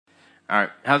All right,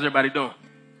 how's everybody doing?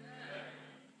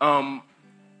 I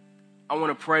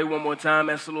want to pray one more time,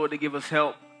 ask the Lord to give us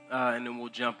help, and then we'll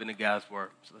jump into God's word.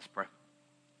 So let's pray.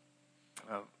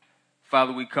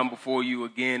 Father, we come before you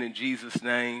again in Jesus'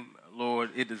 name.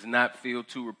 Lord, it does not feel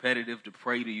too repetitive to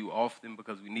pray to you often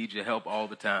because we need your help all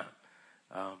the time.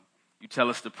 You tell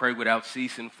us to pray without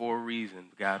ceasing for a reason.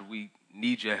 God, we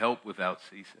need your help without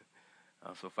ceasing.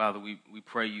 So, Father, we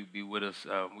pray you be with us.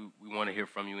 We want to hear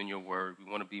from you in your word. We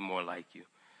want to be more like you.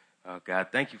 God,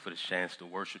 thank you for this chance to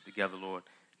worship together, Lord,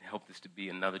 and help this to be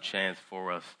another chance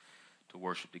for us to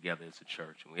worship together as a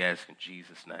church. And we ask in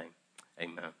Jesus' name,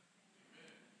 amen.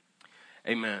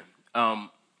 Amen.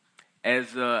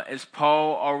 As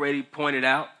Paul already pointed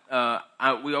out,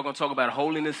 we are going to talk about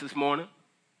holiness this morning.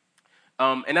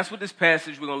 And that's what this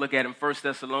passage we're going to look at in 1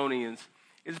 Thessalonians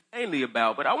is mainly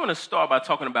about. But I want to start by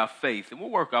talking about faith, and we'll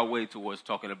work our way towards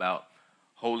talking about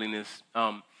holiness.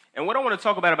 And what I want to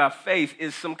talk about faith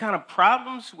is some kind of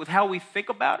problems with how we think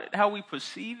about it, how we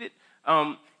perceive it,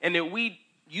 and that we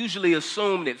usually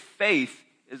assume that faith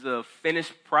is a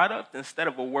finished product instead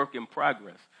of a work in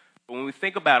progress. But when we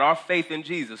think about our faith in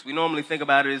Jesus, we normally think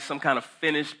about it as some kind of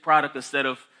finished product instead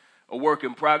of a work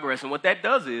in progress. And what that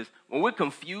does is, when we're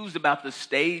confused about the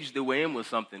stage that we're in with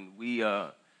something, we're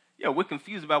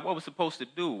confused about what we're supposed to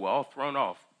do. We're all thrown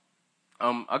off.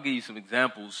 I'll give you some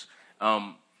examples.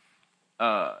 The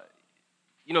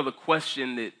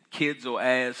question that kids will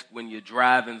ask when you're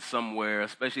driving somewhere,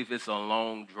 especially if it's a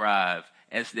long drive,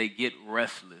 as they get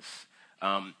restless,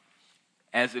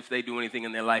 as if they do anything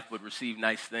in their life but receive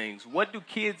nice things. What do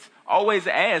kids always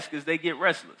ask as they get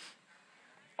restless?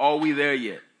 Are we there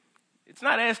yet? It's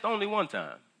not asked only one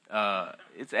time.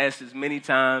 It's asked as many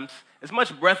times, as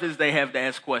much breath as they have to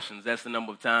ask questions. That's the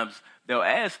number of times they'll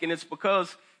ask, and it's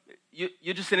because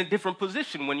you're just in a different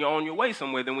position when you're on your way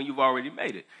somewhere than when you've already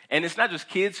made it. And it's not just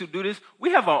kids who do this.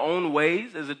 We have our own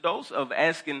ways as adults of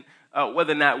asking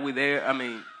whether or not we're there.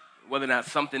 Whether or not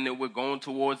something that we're going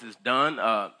towards is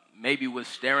done. Maybe we're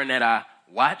staring at our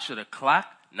watch or the clock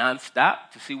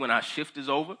nonstop to see when our shift is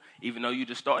over, even though you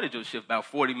just started your shift about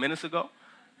 40 minutes ago.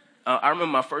 I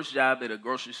remember my first job at a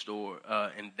grocery store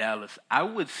in Dallas. I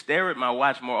would stare at my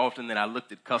watch more often than I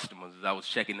looked at customers as I was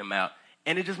checking them out.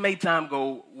 And it just made time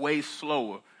go way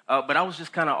slower. But I was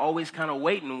just always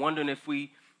waiting, wondering if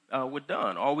we were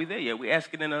done. Are we there yet? We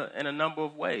ask it in a number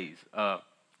of ways.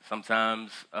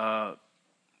 Sometimes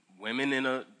women in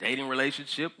a dating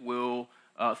relationship will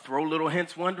throw little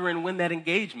hints, wondering when that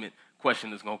engagement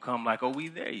question is going to come, like, are we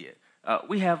there yet?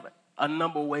 We have a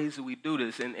number of ways that we do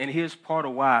this, and here's part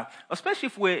of why, especially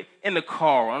if we're in the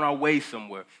car on our way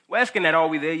somewhere. We're asking that are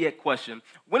we there yet question.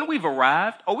 When we've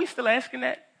arrived, are we still asking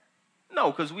that?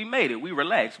 No, because we made it. We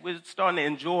relaxed. We're starting to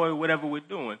enjoy whatever we're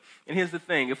doing. And here's the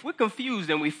thing. If we're confused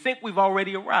and we think we've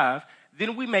already arrived,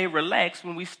 then we may relax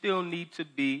when we still need to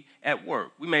be at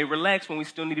work. We may relax when we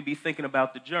still need to be thinking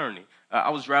about the journey. I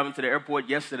was driving to the airport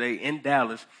yesterday in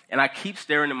Dallas, and I keep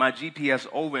staring at my GPS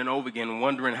over and over again,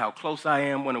 wondering how close I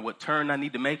am, wondering what turn I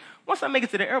need to make. Once I make it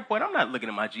to the airport, I'm not looking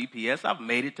at my GPS. I've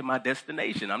made it to my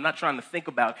destination. I'm not trying to think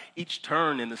about each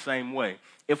turn in the same way.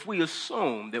 If we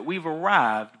assume that we've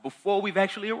arrived before we've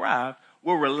actually arrived,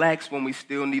 we'll relax when we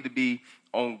still need to be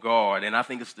on guard. And I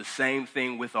think it's the same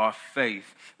thing with our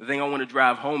faith. The thing I want to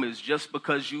drive home is just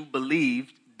because you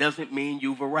believed doesn't mean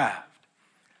you've arrived.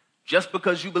 Just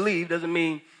because you believe doesn't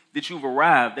mean that you've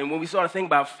arrived. And when we start to think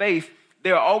about faith,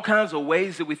 there are all kinds of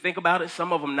ways that we think about it,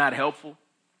 some of them not helpful.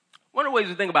 One of the ways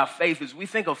we think about faith is we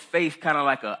think of faith kind of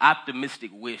like an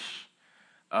optimistic wish.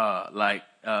 Man,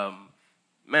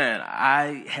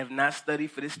 I have not studied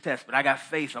for this test, but I got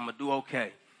faith I'm going to do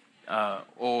okay. I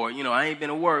ain't been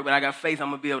to work, but I got faith I'm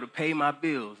going to be able to pay my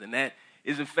bills. And that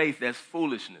isn't faith, that's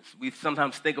foolishness. We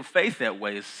sometimes think of faith that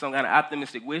way. It's some kind of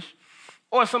optimistic wish.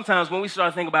 Or sometimes when we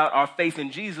start to think about our faith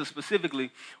in Jesus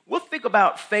specifically, we'll think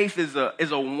about faith as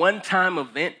a one-time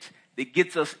event that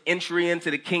gets us entry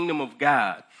into the kingdom of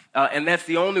God. And that's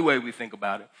the only way we think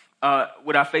about it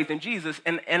with our faith in Jesus.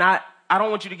 And I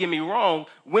don't want you to get me wrong.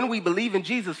 When we believe in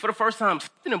Jesus for the first time,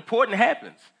 something important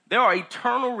happens. There are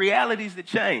eternal realities that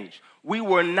change. We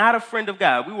were not a friend of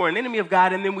God. We were an enemy of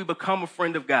God, and then we become a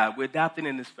friend of God. We're adopted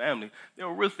in this family. There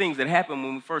are real things that happen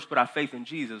when we first put our faith in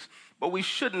Jesus, but we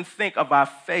shouldn't think of our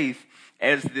faith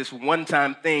as this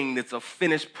one-time thing that's a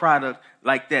finished product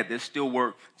like that. There's still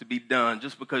work to be done.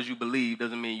 Just because you believe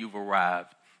doesn't mean you've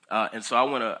arrived. And so I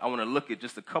want to look at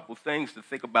just a couple things to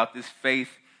think about this faith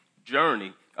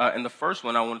journey. And the first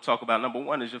one I want to talk about, number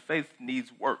one, is your faith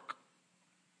needs work.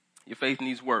 Your faith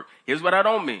needs work. Here's what I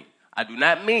don't mean. I do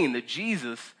not mean that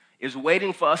Jesus is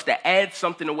waiting for us to add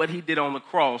something to what he did on the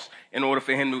cross in order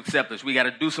for him to accept us. We got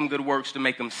to do some good works to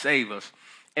make him save us.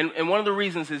 And one of the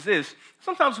reasons is this.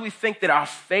 Sometimes we think that our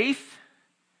faith,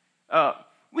 the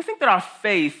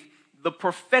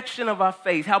perfection of our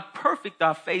faith, how perfect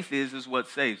our faith is what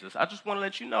saves us. I just want to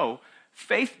let you know,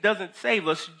 faith doesn't save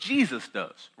us, Jesus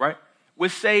does, right? We're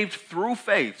saved through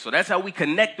faith. So that's how we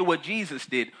connect to what Jesus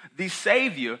did. The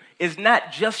Savior is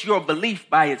not just your belief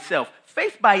by itself.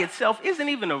 Faith by itself isn't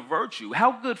even a virtue.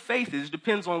 How good faith is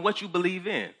depends on what you believe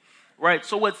in, right?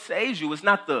 So what saves you is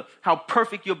not how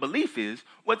perfect your belief is.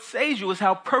 What saves you is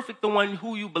how perfect the one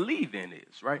who you believe in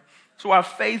is, right? So our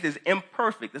faith is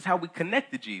imperfect. That's how we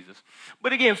connect to Jesus.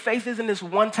 But again, faith isn't this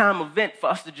one-time event for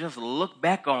us to just look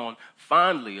back on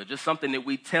fondly or just something that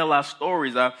we tell our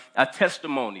stories, our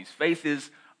testimonies. Faith is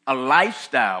a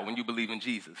lifestyle when you believe in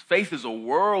Jesus. Faith is a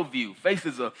worldview. Faith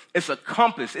is it's a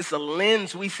compass. It's a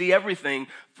lens we see everything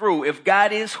through. If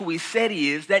God is who he said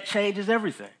he is, that changes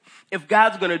everything. If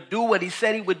God's going to do what he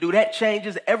said he would do, that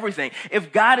changes everything.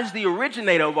 If God is the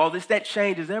originator of all this, that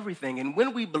changes everything. And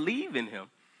when we believe in him,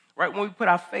 right, when we put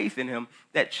our faith in him,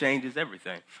 that changes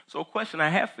everything. So a question I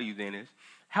have for you then is,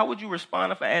 how would you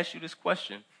respond if I asked you this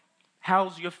question?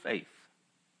 How's your faith?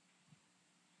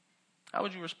 How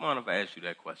would you respond if I asked you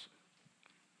that question?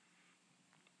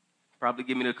 Probably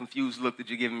give me the confused look that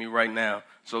you're giving me right now.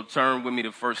 So turn with me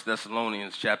to 1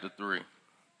 Thessalonians chapter 3.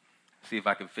 See if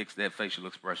I can fix that facial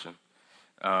expression.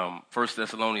 1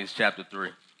 Thessalonians chapter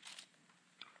 3.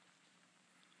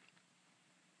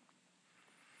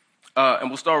 And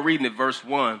we'll start reading at verse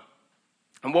 1.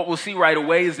 And what we'll see right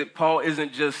away is that Paul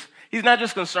he's not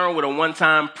just concerned with a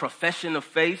one-time profession of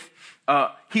faith.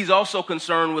 He's also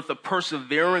concerned with the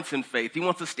perseverance in faith. He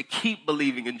wants us to keep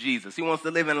believing in Jesus. He wants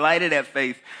to live in light of that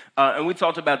faith. And we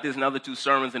talked about this in other two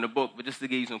sermons in the book, but just to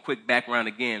give you some quick background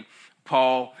again,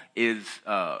 Paul is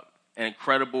an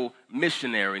incredible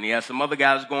missionary, and he has some other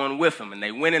guys going with him. And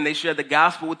they went and they shared the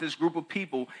gospel with this group of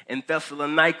people in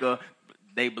Thessalonica.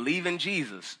 They believe in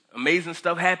Jesus. Amazing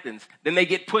stuff happens. Then they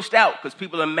get pushed out because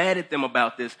people are mad at them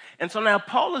about this. And so now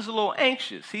Paul is a little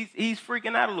anxious. He's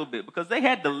freaking out a little bit because they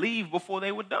had to leave before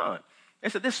they were done. They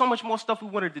said, there's so much more stuff we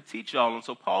wanted to teach y'all. And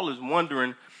so Paul is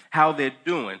wondering how they're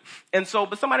doing. And so,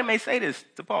 but somebody may say this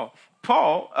to Paul.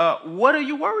 Paul, what are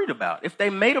you worried about? If they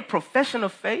made a profession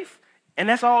of faith and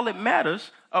that's all that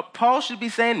matters, Paul should be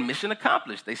saying mission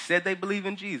accomplished. They said they believe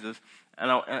in Jesus. And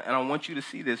I want you to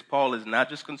see this. Paul is not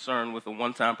just concerned with a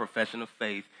one-time profession of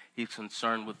faith. He's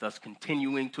concerned with us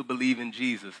continuing to believe in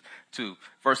Jesus too.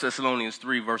 1 Thessalonians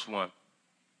 3, verse 1.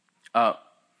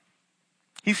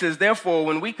 He says, therefore,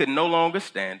 when we could no longer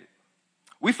stand it,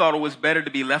 we thought it was better to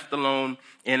be left alone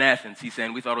in Athens. He's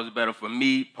saying we thought it was better for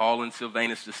me, Paul, and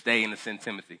Silvanus to stay and to send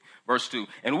Timothy. Verse 2,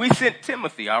 and we sent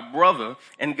Timothy, our brother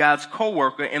and God's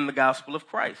co-worker in the gospel of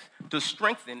Christ, to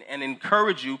strengthen and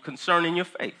encourage you concerning your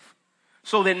faith,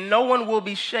 so that no one will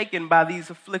be shaken by these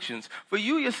afflictions. For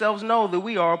you yourselves know that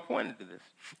we are appointed to this.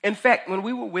 In fact, when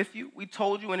we were with you, we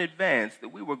told you in advance that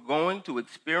we were going to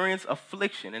experience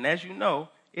affliction. And as you know,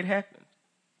 it happened.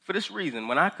 For this reason,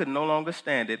 when I could no longer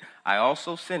stand it, I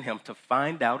also sent him to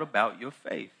find out about your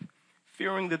faith,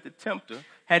 fearing that the tempter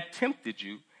had tempted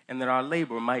you and that our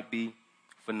labor might be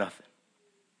for nothing.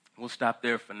 We'll stop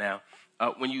there for now.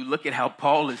 When you look at how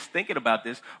Paul is thinking about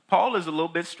this, Paul is a little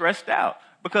bit stressed out.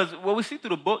 Because what we see through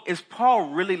the book is Paul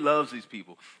really loves these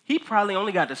people. He probably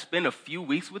only got to spend a few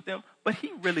weeks with them, but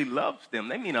he really loves them.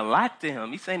 They mean a lot to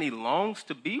him. He's saying he longs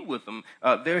to be with them.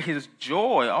 They're his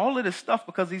joy, all of this stuff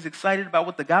because he's excited about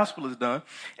what the gospel has done.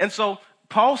 And so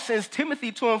Paul sends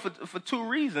Timothy to him for two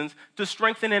reasons: to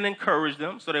strengthen and encourage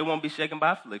them so they won't be shaken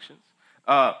by afflictions,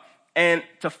 and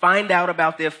to find out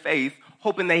about their faith,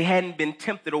 hoping they hadn't been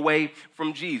tempted away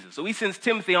from Jesus. So he sends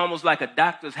Timothy almost like a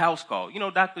doctor's house call. You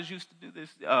know, doctors used to do this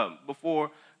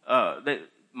before.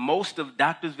 Most of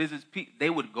doctors' visits, they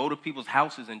would go to people's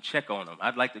houses and check on them.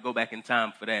 I'd like to go back in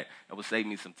time for that. That would save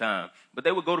me some time. But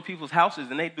they would go to people's houses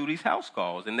and they'd do these house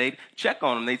calls and they'd check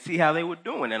on them. They'd see how they were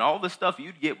doing. And all the stuff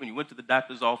you'd get when you went to the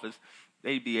doctor's office,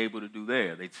 they'd be able to do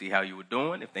there. They'd see how you were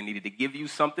doing. If they needed to give you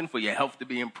something for your health to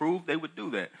be improved, they would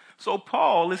do that. So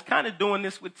Paul is kind of doing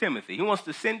this with Timothy. He wants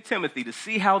to send Timothy to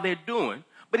see how they're doing,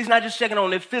 but he's not just checking on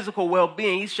their physical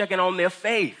well-being. He's checking on their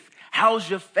faith. How's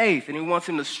your faith? And he wants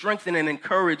him to strengthen and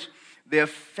encourage their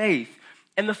faith.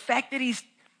 And the fact that he's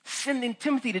sending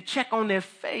Timothy to check on their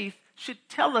faith should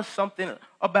tell us something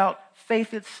about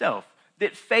faith itself.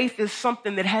 That faith is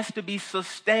something that has to be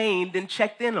sustained and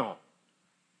checked in on,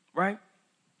 right?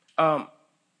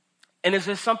 And is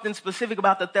there something specific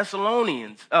about the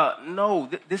Thessalonians? No,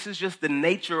 this is just the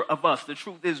nature of us. The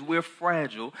truth is we're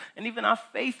fragile, and even our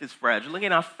faith is fragile.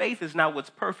 Again, our faith is not what's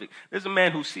perfect. There's a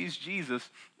man who sees Jesus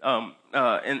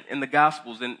in the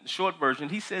Gospels. In the short version,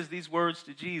 he says these words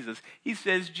to Jesus. He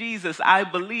says, Jesus, I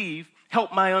believe,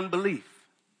 help my unbelief.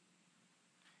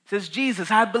 He says, Jesus,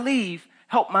 I believe,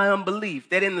 help my unbelief.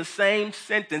 That in the same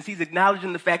sentence, he's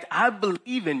acknowledging the fact, I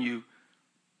believe in you,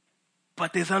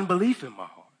 but there's unbelief in my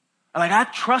heart. Like, I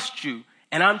trust you,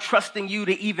 and I'm trusting you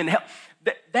to even help.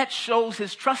 That shows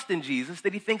his trust in Jesus,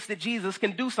 that he thinks that Jesus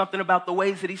can do something about the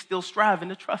ways that he's still striving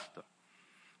to trust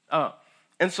him.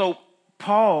 And so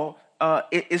Paul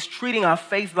is treating our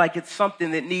faith like it's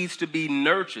something that needs to be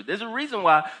nurtured. There's a reason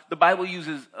why the Bible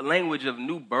uses a language of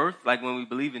new birth, like when we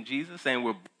believe in Jesus, saying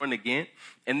we're born again.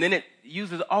 And then it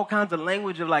uses all kinds of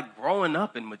language of like growing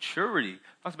up and maturity. It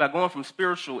talks about going from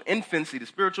spiritual infancy to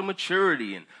spiritual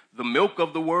maturity and the milk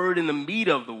of the word and the meat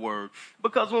of the word.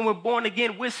 Because when we're born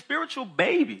again, we're spiritual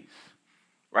babies,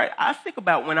 right? I think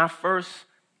about when I first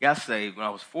got saved, when I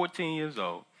was 14 years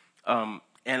old.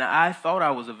 And I thought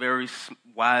I was a very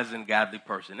wise and godly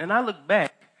person. And I look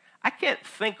back, I can't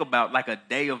think about like a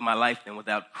day of my life then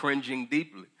without cringing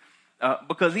deeply.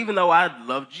 Because even though I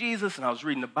loved Jesus and I was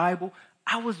reading the Bible,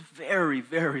 I was very,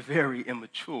 very, very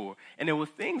immature. And there were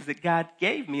things that God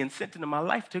gave me and sent into my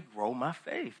life to grow my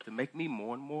faith, to make me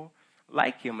more and more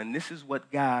like him. And this is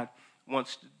what God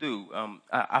wants to do.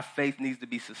 Our faith needs to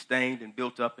be sustained and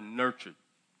built up and nurtured.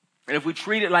 And if we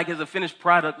treat it like it's a finished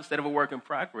product instead of a work in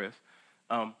progress,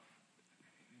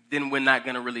 then we're not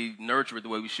going to really nurture it the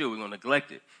way we should. We're going to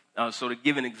neglect it. So to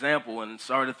give an example, and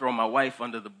sorry to throw my wife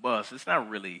under the bus, it's not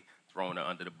really throwing her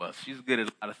under the bus. She's good at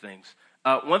a lot of things.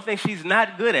 One thing she's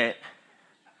not good at,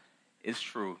 is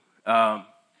true,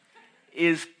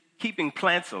 is keeping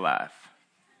plants alive.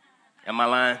 Am I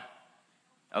lying?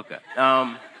 Okay.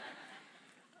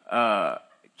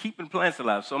 Keeping plants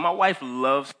alive. So my wife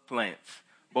loves plants,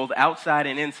 both outside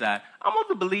and inside. I'm of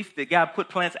the belief that God put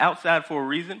plants outside for a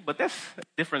reason, but that's a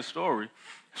different story.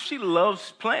 She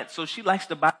loves plants, so she likes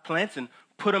to buy plants and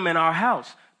put them in our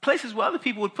house. Places where other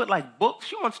people would put like books,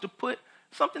 she wants to put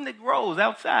something that grows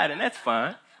outside, and that's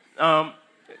fine.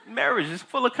 Marriage is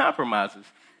full of compromises.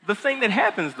 The thing that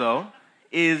happens, though,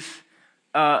 is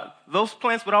those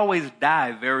plants would always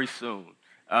die very soon.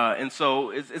 And so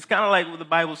it's kind of like what the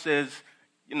Bible says,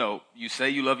 you know, you say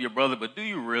you love your brother, but do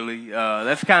you really?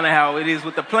 That's kind of how it is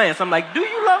with the plants. I'm like, do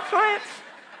you love plants?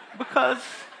 Because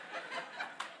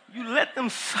you let them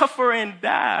suffer and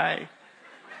die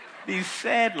these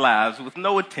sad lives with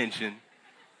no attention.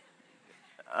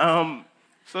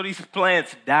 So these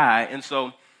plants die, and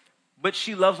so, but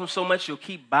she loves them so much, she'll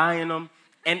keep buying them.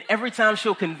 And every time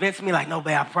she'll convince me, like, no,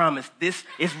 babe, I promise, this,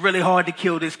 it's really hard to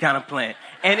kill this kind of plant.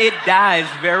 And it dies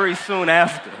very soon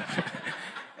after.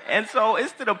 And so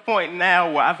it's to the point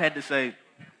now where I've had to say,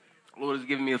 Lord has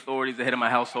given me authority as the head of my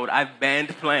household. I've banned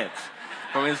plants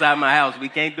from inside my house. We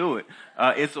can't do it.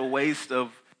 It's a waste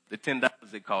of the $10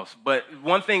 it costs. But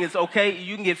one thing is, okay,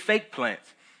 you can get fake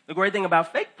plants. The great thing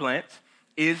about fake plants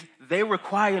is they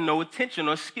require no attention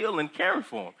or skill in caring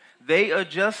for them. They are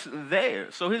just there.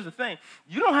 So here's the thing.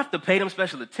 You don't have to pay them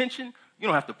special attention. You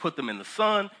don't have to put them in the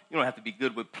sun. You don't have to be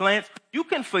good with plants. You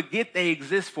can forget they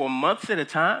exist for months at a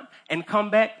time and come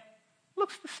back,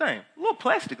 looks the same. A little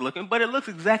plastic looking, but it looks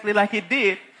exactly like it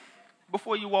did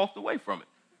before you walked away from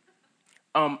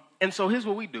it. And so here's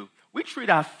what we do. We treat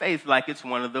our faith like it's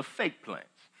one of the fake plants,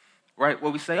 right?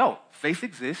 Where we say, oh, faith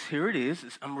exists. Here it is.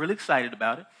 I'm really excited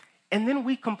about it. And then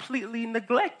we completely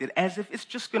neglect it as if it's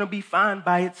just going to be fine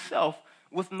by itself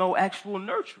with no actual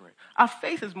nurturing. Our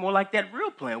faith is more like that real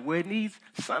plant where it needs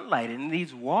sunlight and it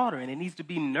needs water and it needs to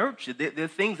be nurtured. There are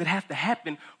things that have to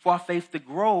happen for our faith to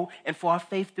grow and for our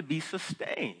faith to be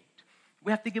sustained.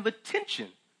 We have to give attention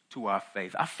to our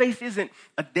faith. Our faith isn't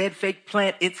a dead fake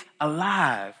plant. It's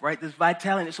alive, right? There's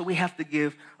vitality. So we have to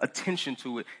give attention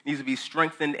to it. It needs to be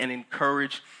strengthened and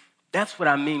encouraged. That's what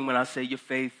I mean when I say your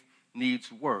faith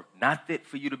needs work. Not that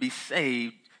for you to be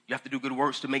saved, you have to do good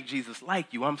works to make Jesus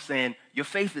like you. I'm saying your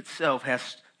faith itself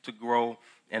has to grow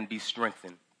and be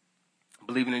strengthened.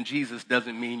 Believing in Jesus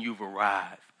doesn't mean you've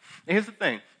arrived. And here's the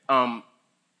thing.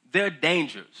 There are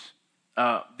dangers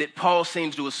that Paul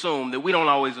seems to assume that we don't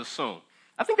always assume.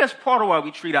 I think that's part of why we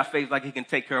treat our faith like he can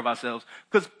take care of ourselves.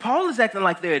 Because Paul is acting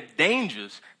like there are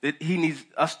dangers that he needs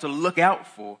us to look out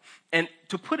for. And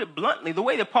to put it bluntly, the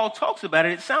way that Paul talks about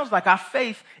it, it sounds like our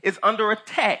faith is under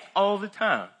attack all the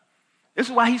time. This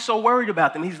is why he's so worried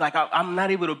about them. He's like, I'm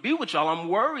not able to be with y'all. I'm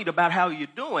worried about how you're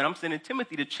doing. I'm sending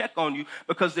Timothy to check on you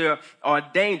because there are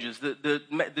dangers.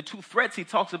 The two threats he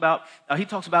talks about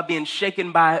being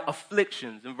shaken by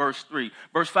afflictions in verse 3.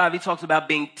 Verse 5, he talks about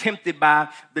being tempted by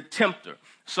the tempter.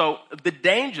 So the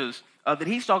dangers that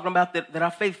he's talking about that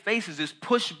our faith faces is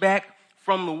pushback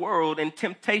from the world and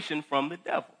temptation from the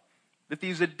devil. That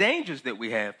these are dangers that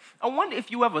we have. I wonder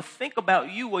if you ever think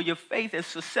about you or your faith as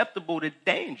susceptible to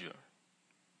danger.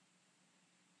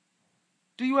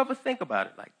 Do you ever think about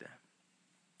it like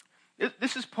that?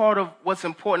 This is part of what's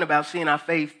important about seeing our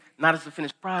faith not as a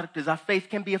finished product, is our faith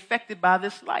can be affected by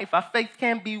this life. Our faith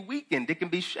can be weakened. It can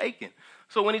be shaken.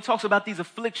 So when he talks about these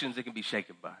afflictions, it can be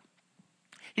shaken by.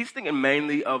 He's thinking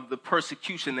mainly of the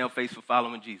persecution they'll face for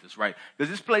following Jesus, right? Because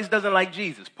this place doesn't like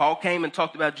Jesus. Paul came and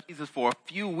talked about Jesus for a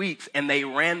few weeks, and they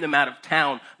ran them out of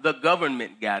town. The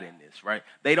government got in this, right?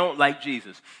 They don't like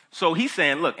Jesus. So he's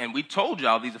saying, look, and we told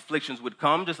y'all these afflictions would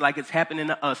come just like it's happening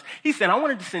to us. He said, I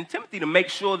wanted to send Timothy to make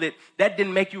sure that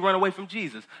didn't make you run away from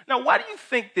Jesus. Now, why do you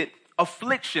think that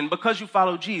affliction, because you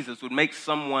follow Jesus, would make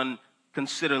someone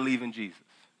consider leaving Jesus?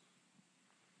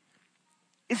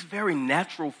 It's very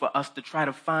natural for us to try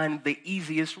to find the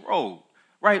easiest road,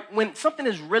 right? When something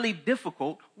is really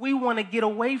difficult, we want to get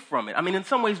away from it. I mean, in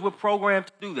some ways, we're programmed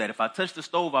to do that. If I touch the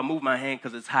stove, I move my hand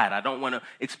because it's hot. I don't want to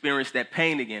experience that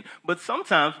pain again. But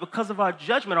sometimes, because of our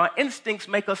judgment, our instincts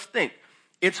make us think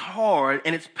it's hard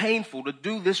and it's painful to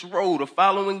do this road of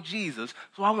following Jesus,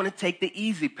 so I want to take the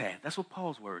easy path. That's what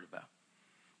Paul's worried about.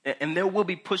 And there will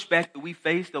be pushback that we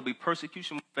face. There'll be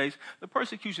persecution we face. The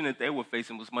persecution that they were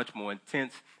facing was much more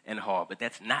intense and hard. But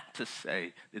that's not to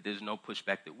say that there's no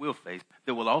pushback that we'll face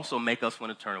that will also make us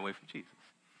want to turn away from Jesus.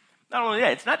 Not only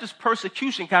that, it's not just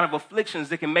persecution kind of afflictions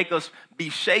that can make us be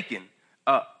shaken.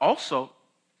 Also,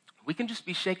 we can just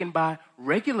be shaken by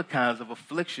regular kinds of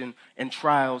affliction and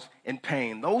trials and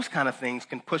pain. Those kind of things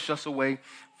can push us away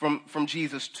from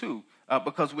Jesus too,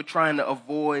 because we're trying to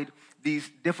avoid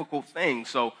these difficult things.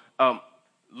 So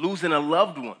losing a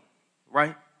loved one,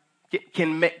 right,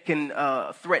 can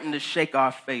threaten to shake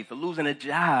our faith. Or losing a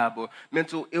job, or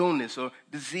mental illness, or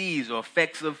disease, or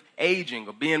effects of aging,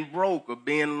 or being broke, or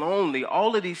being lonely.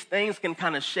 All of these things can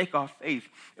kind of shake our faith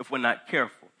if we're not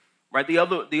careful, right? The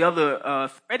other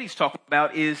threat he's talking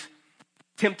about is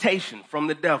temptation from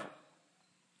the devil,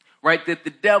 right? That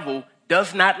the devil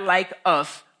does not like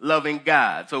us loving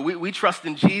God. So we trust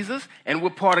in Jesus, and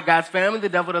we're part of God's family. The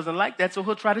devil doesn't like that, so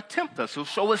he'll try to tempt us. He'll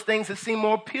show us things that seem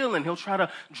more appealing. He'll try to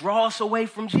draw us away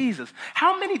from Jesus.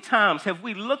 How many times have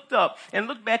we looked up and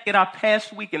looked back at our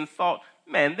past week and thought,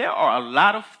 man, there are a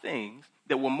lot of things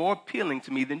that were more appealing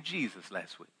to me than Jesus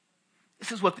last week?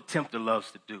 This is what the tempter loves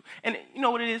to do. And you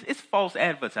know what it is? It's false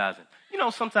advertising. You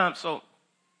know, sometimes, so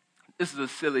this is a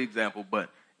silly example, but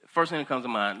first thing that comes to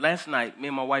mind, last night, me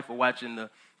and my wife were watching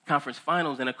the conference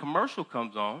finals, and a commercial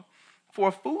comes on for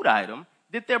a food item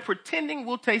that they're pretending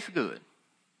will taste good.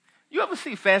 You ever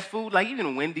see fast food, like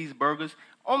even Wendy's burgers,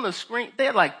 on the screen,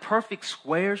 they're like perfect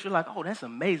squares. You're like, oh, that's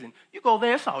amazing. You go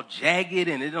there, it's all jagged,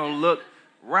 and it don't look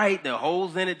right. There are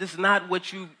holes in it. This is not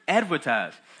what you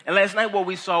advertise. And last night what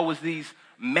we saw was these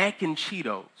mac and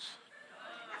Cheetos.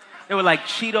 They were like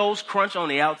Cheetos Crunch on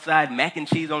the outside, mac and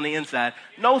cheese on the inside.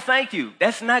 No, thank you.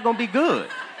 That's not going to be good.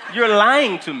 You're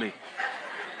lying to me.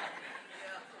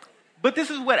 But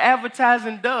this is what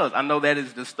advertising does. I know that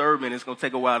is disturbing. It's going to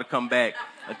take a while to come back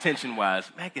attention-wise.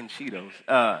 Mac and Cheetos.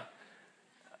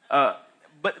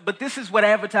 But this is what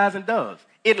advertising does.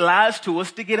 It lies to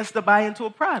us to get us to buy into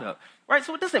a product, right?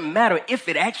 So it doesn't matter if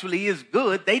it actually is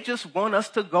good. They just want us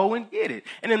to go and get it.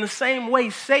 And in the same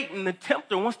way, Satan, the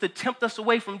tempter, wants to tempt us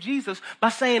away from Jesus by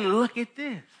saying, look at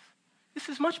this. This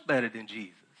is much better than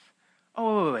Jesus.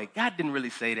 Oh, wait, God didn't really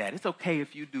say that. It's okay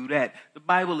if you do that. The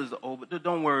Bible is over.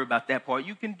 Don't worry about that part.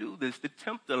 You can do this. The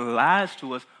tempter lies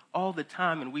to us all the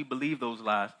time, and we believe those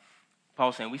lies.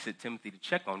 Paul's saying we sent Timothy to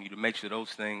check on you to make sure those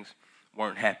things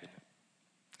weren't happening.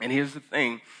 And here's the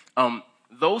thing.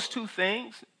 Those two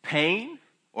things, pain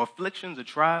or afflictions or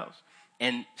trials,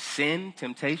 and sin,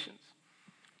 temptations,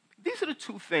 these are the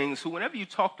two things who, whenever you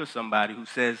talk to somebody who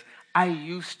says, I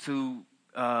used to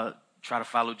try to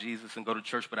follow Jesus and go to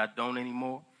church, but I don't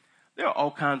anymore. There are all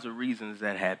kinds of reasons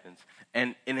that happens,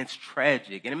 and it's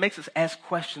tragic, and it makes us ask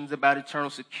questions about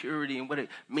eternal security and what it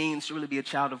means to really be a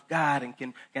child of God, and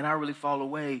can I really fall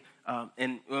away?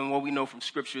 And what we know from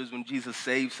Scripture is when Jesus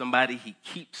saves somebody, he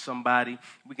keeps somebody.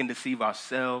 We can deceive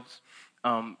ourselves,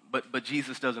 but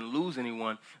Jesus doesn't lose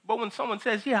anyone. But when someone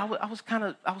says, yeah, I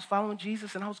was following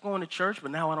Jesus and I was going to church, but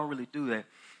now I don't really do that.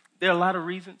 There are a lot of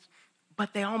reasons.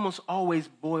 But they almost always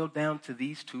boil down to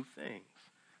these two things.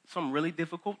 some really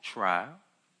difficult trial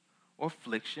or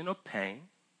affliction or pain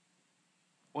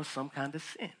or some kind of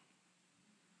sin.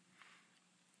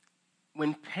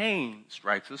 When pain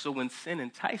strikes us or when sin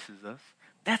entices us,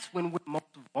 that's when we're most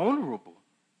vulnerable,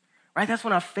 right? That's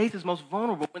when our faith is most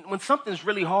vulnerable. When something's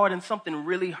really hard and something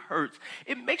really hurts,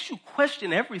 it makes you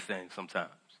question everything sometimes.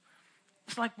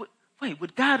 It's like, wait,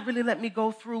 would God really let me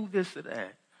go through this or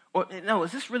that? Or, no,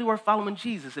 is this really worth following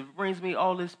Jesus if it brings me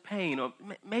all this pain? Or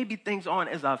maybe things aren't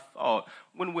as I thought.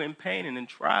 When we're in pain and in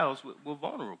trials, we're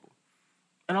vulnerable.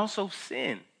 And also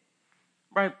sin,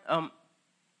 right?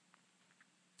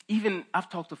 Even I've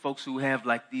talked to folks who have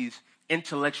like these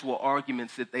intellectual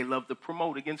arguments that they love to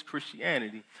promote against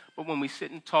Christianity. But when we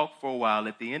sit and talk for a while,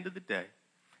 at the end of the day,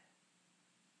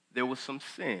 there was some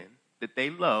sin that they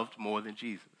loved more than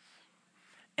Jesus.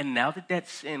 And now that that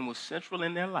sin was central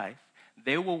in their life,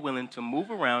 they were willing to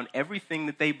move around everything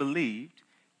that they believed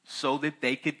so that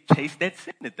they could chase that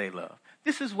sin that they love.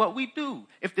 This is what we do.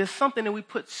 If there's something that we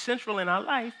put central in our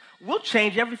life, we'll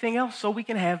change everything else so we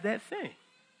can have that thing.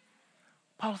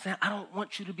 Paul's saying, I don't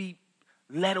want you to be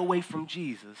led away from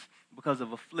Jesus because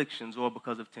of afflictions or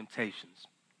because of temptations.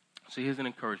 So here's an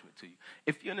encouragement to you.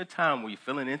 If you're in a time where you're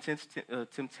feeling intense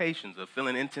temptations or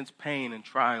feeling intense pain and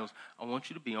trials, I want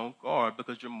you to be on guard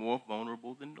because you're more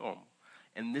vulnerable than normal.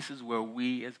 And this is where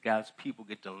we as God's people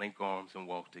get to link arms and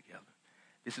walk together.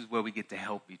 This is where we get to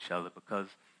help each other because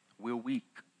we're weak,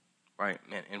 right?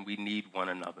 And we need one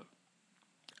another.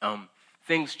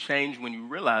 Things change when you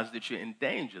realize that you're in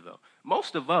danger, though.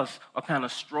 Most of us are kind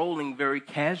of strolling very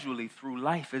casually through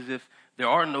life as if there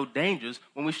are no dangers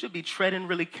when we should be treading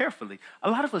really carefully. A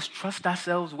lot of us trust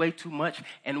ourselves way too much,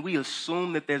 and we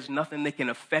assume that there's nothing that can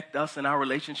affect us in our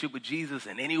relationship with Jesus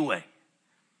in any way.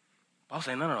 Paul's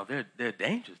saying, no, there are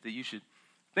dangers that you should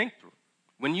think through.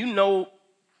 When you know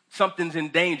something's in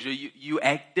danger, you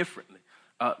act differently.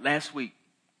 Last week,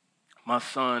 my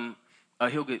son,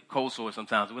 he'll get cold sores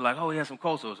sometimes. We're like, oh, he has some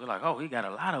cold sores. We're like, oh, he got a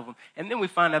lot of them. And then we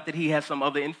find out that he has some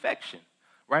other infection,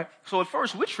 right? So at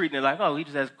first, we're treating it like, oh, he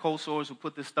just has cold sores. We'll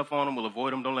put this stuff on him. We'll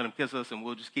avoid him. Don't let him kiss us, and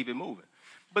we'll just keep it moving.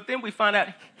 But then we find out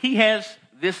he has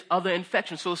this other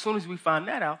infection. So as soon as we find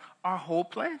that out, our whole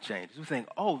plan changes. We think,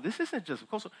 oh, this isn't just a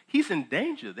cold sore. He's in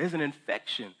danger. There's an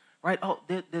infection, right? Oh,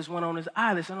 there's one on his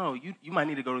eye. Listen, no, you might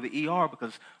need to go to the ER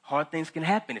because hard things can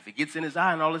happen if it gets in his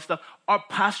eye and all this stuff. Our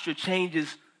posture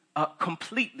changes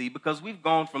completely because we've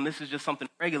gone from this is just something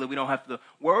regular we don't have to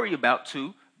worry about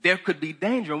to there could be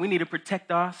danger and we need to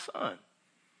protect our son.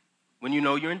 When you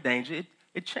know you're in danger,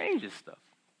 it changes stuff.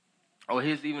 Oh,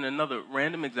 here's even another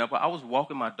random example. I was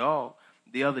walking my dog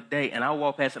the other day, and I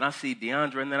walk past and I see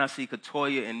DeAndre, and then I see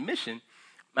Katoya in Mission.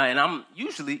 And I'm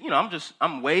usually,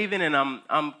 I'm waving and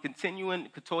I'm continuing.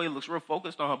 Katoya looks real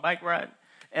focused on her bike ride.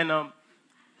 And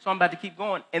so I'm about to keep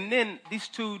going. And then these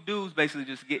two dudes basically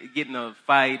just get in a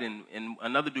fight, and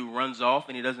another dude runs off,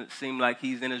 and he doesn't seem like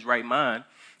he's in his right mind.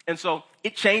 And so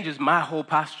it changes my whole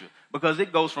posture because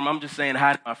it goes from I'm just saying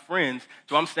hi to my friends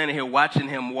to I'm standing here watching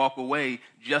him walk away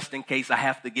just in case I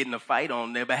have to get in a fight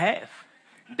on their behalf.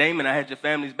 Damon, I had your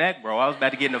family's back, bro. I was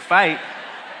about to get in a fight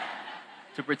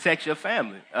to protect your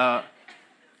family.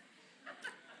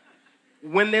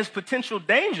 When there's potential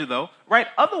danger, though, right?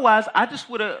 Otherwise, I just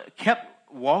would have kept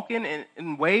walking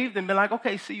and waved and been like,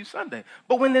 okay, see you Sunday.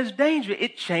 But when there's danger,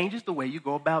 it changes the way you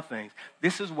go about things.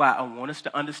 This is why I want us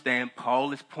to understand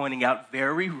Paul is pointing out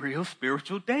very real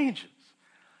spiritual dangers.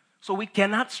 So we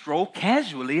cannot stroll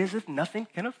casually as if nothing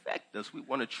can affect us. We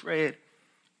want to tread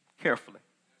carefully.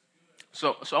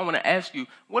 So I want to ask you,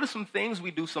 what are some things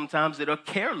we do sometimes that are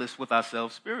careless with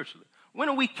ourselves spiritually? When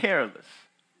are we careless?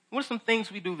 What are some things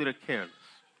we do that are careless?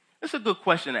 It's a good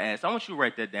question to ask. I want you to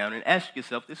write that down and ask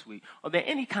yourself this week, are there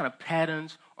any kind of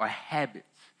patterns or habits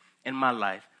in my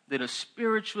life that are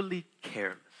spiritually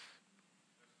careless?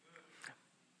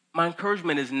 My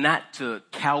encouragement is not to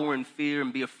cower in fear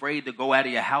and be afraid to go out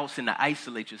of your house and to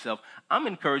isolate yourself. I'm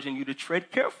encouraging you to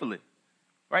tread carefully,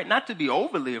 right? Not to be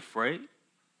overly afraid,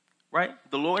 right?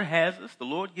 The Lord has us. The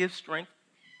Lord gives strength.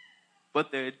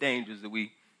 But there are dangers that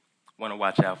we want to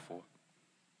watch out for.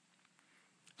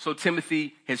 So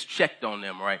Timothy has checked on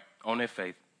them, right, on their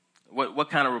faith. What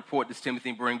kind of report does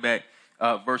Timothy bring back?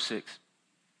 Verse 6.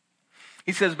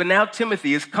 He says, but now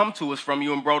Timothy has come to us from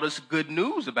you and brought us good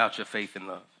news about your faith and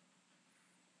love.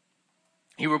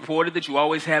 He reported that you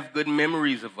always have good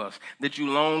memories of us, that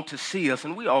you long to see us,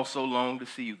 and we also long to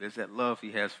see you. There's that love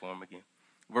he has for him again.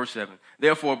 Verse 7.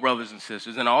 Therefore, brothers and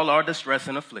sisters, in all our distress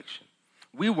and affliction,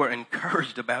 we were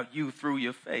encouraged about you through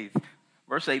your faith.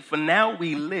 Verse 8, for now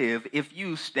we live if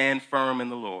you stand firm in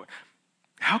the Lord.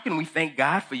 How can we thank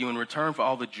God for you in return for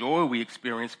all the joy we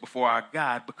experience before our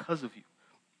God because of you?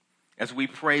 as we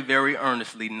pray very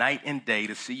earnestly night and day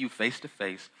to see you face to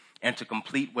face and to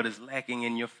complete what is lacking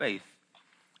in your faith.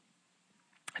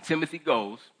 Timothy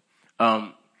goes,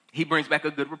 he brings back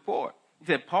a good report. He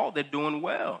said, Paul, they're doing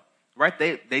well, right?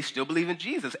 They still believe in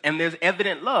Jesus, and there's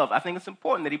evident love. I think it's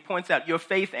important that he points out your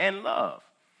faith and love,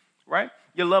 right?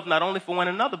 Your love not only for one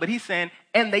another, but he's saying,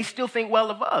 and they still think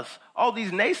well of us. All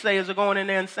these naysayers are going in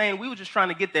there and saying, we were just trying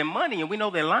to get their money, and we know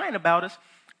they're lying about us,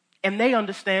 and they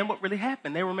understand what really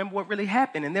happened. They remember what really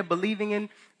happened, and they're believing in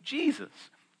Jesus,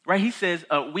 right? He says,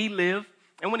 we live,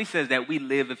 and when he says that, we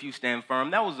live if you stand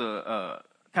firm, that was a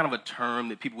kind of a term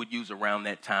that people would use around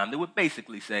that time. They would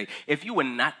basically say, if you were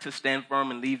not to stand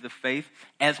firm and leave the faith,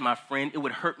 as my friend, it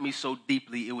would hurt me so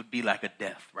deeply it would be like a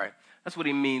death, right? That's what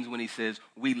he means when he says,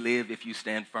 we live if you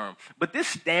stand firm. But this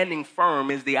standing firm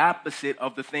is the opposite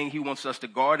of the thing he wants us to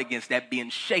guard against, that being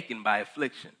shaken by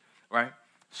affliction, right?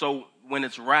 So when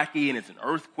it's rocky and it's an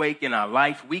earthquake in our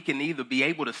life, we can either be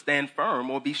able to stand firm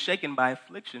or be shaken by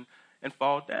affliction and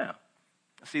fall down.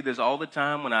 I see this all the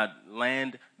time when I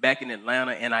land back in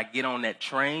Atlanta and I get on that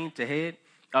train to head.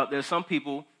 There's some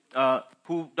people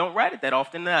who don't ride it that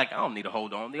often. They're like, I don't need to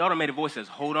hold on. The automated voice says,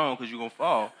 hold on because you're going to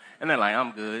fall. And they're like,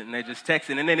 I'm good. And they just text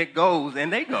it, and then it goes,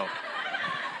 and they go.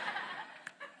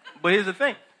 But here's the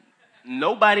thing.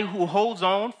 Nobody who holds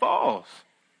on falls,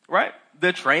 right?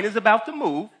 The train is about to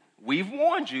move. We've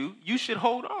warned you. You should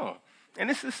hold on. And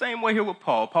it's the same way here with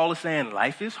Paul. Paul is saying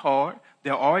life is hard.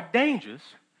 There are dangers.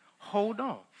 Hold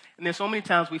on. And there's so many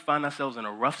times we find ourselves in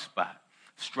a rough spot,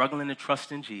 struggling to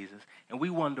trust in Jesus, and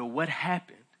we wonder what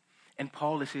happened. And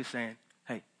Paul is here saying,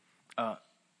 hey,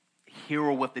 here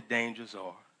are what the dangers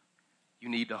are. You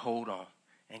need to hold on.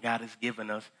 And God has given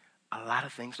us a lot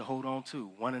of things to hold on to,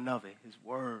 one another, his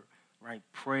word, right?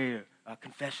 Prayer,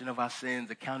 confession of our sins,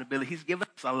 accountability. He's given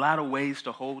us a lot of ways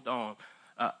to hold on.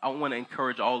 I want to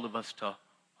encourage all of us to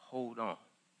hold on.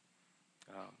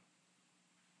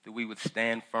 That we would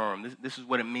stand firm. This is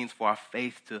what it means for our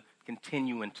faith to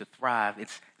continue and to thrive.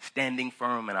 It's standing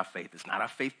firm in our faith. It's not our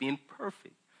faith being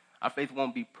perfect. Our faith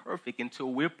won't be perfect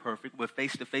until we're perfect. We're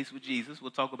face to face with Jesus. We'll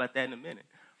talk about that in a minute.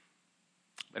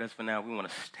 But as for now, we want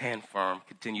to stand firm,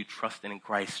 continue trusting in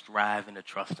Christ, striving to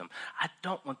trust him. I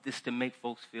don't want this to make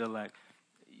folks feel like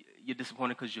you're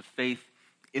disappointed because your faith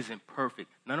isn't perfect.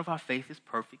 None of our faith is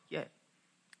perfect yet.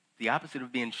 The opposite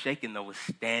of being shaken, though, is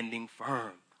standing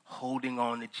firm, holding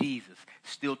on to Jesus,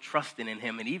 still trusting in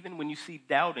him. And even when you see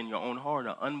doubt in your own heart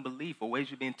or unbelief or ways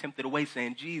you're being tempted away,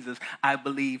 saying, Jesus, I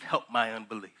believe, help my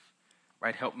unbelief,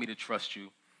 right? Help me to trust you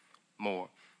more.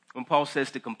 When Paul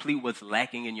says to complete what's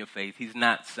lacking in your faith, he's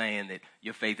not saying that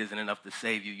your faith isn't enough to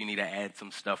save you. You need to add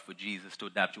some stuff for Jesus to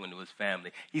adopt you into his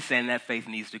family. He's saying that faith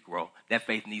needs to grow. That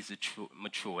faith needs to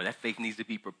mature. That faith needs to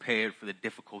be prepared for the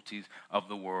difficulties of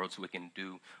the world so it can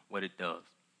do what it does.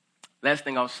 Last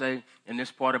thing I'll say in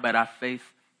this part about our faith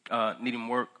needing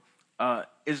work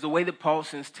is the way that Paul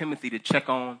sends Timothy to check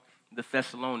on the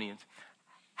Thessalonians.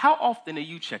 How often are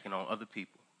you checking on other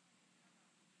people?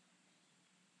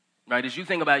 Right, as you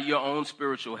think about your own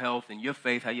spiritual health and your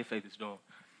faith, how your faith is doing,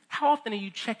 how often are you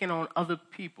checking on other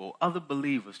people, other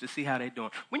believers, to see how they're doing?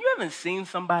 When you haven't seen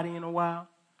somebody in a while,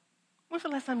 when's the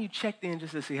last time you checked in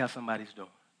just to see how somebody's doing?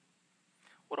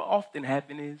 What'll often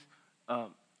happen is,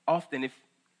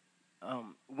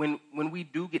 when we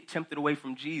do get tempted away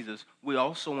from Jesus, we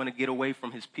also want to get away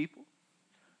from his people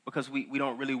because we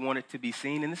don't really want it to be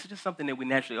seen. And this is just something that we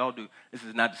naturally all do. This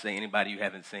is not to say anybody you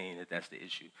haven't seen that that's the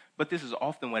issue. But this is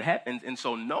often what happens. And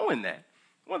so knowing that,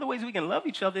 one of the ways we can love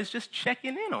each other is just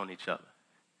checking in on each other.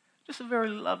 Just a very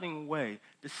loving way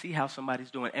to see how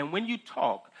somebody's doing. And when you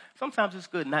talk, sometimes it's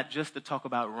good not just to talk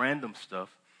about random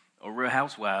stuff or Real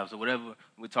Housewives or whatever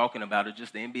we're talking about or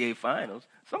just the NBA Finals.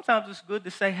 Sometimes it's good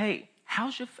to say, hey,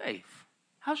 how's your faith?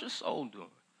 How's your soul doing?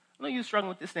 I know you're struggling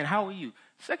with this thing. How are you?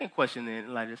 Second question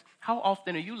then like this, how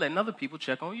often are you letting other people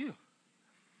check on you?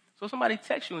 So somebody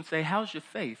texts you and say, how's your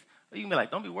faith? Or you can be like,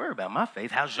 don't be worried about my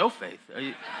faith. How's your faith?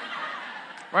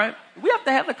 Right? We have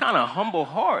to have the kind of humble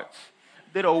hearts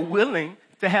that are willing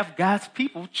to have God's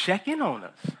people check in on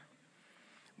us.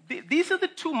 These are the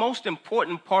two most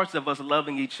important parts of us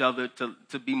loving each other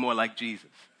to be more like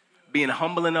Jesus. Being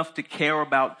humble enough to care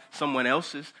about someone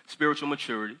else's spiritual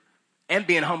maturity and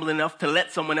being humble enough to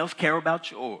let someone else care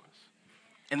about yours.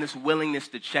 And this willingness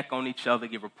to check on each other,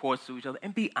 give reports to each other,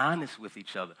 and be honest with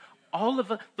each other.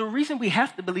 The reason we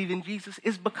have to believe in Jesus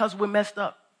is because we're messed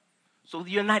up. So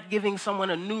you're not giving someone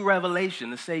a new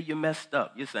revelation to say you're messed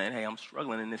up. You're saying, hey, I'm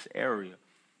struggling in this area.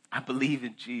 I believe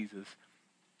in Jesus.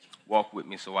 Walk with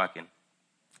me so I can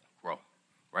grow.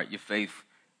 Right? Your faith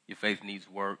needs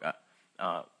work.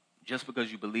 Just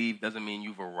because you believe doesn't mean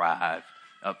you've arrived.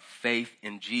 faith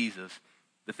in Jesus.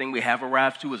 The thing we have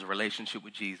arrived to is a relationship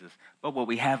with Jesus. But what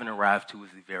we haven't arrived to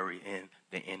is the very end,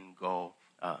 the end goal.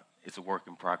 It's a work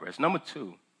in progress. Number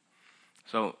two,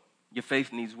 so your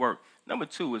faith needs work. Number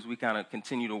two, as we kind of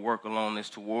continue to work along this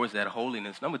towards that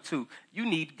holiness, number two, you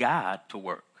need God to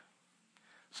work.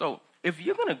 So if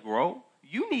you're going to grow,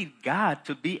 you need God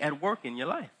to be at work in your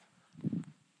life.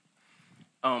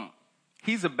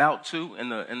 He's about to, in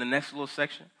the next little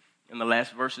section, in the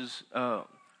last verses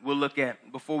we'll look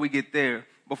at, before we get there,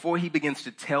 before he begins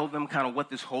to tell them kind of what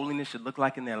this holiness should look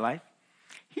like in their life,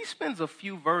 he spends a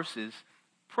few verses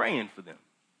praying for them,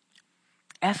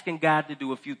 asking God to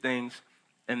do a few things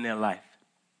in their life,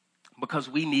 because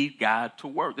we need God to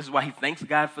work. This is why he thanks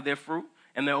God for their fruit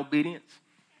and their obedience.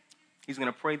 He's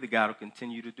going to pray that God will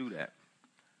continue to do that.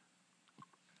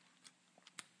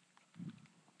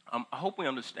 I hope we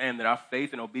understand that our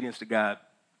faith and obedience to God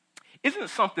isn't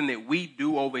something that we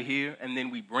do over here and then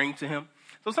we bring to him.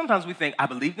 So sometimes we think, I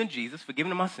believed in Jesus,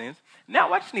 forgiven of my sins.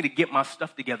 Now I just need to get my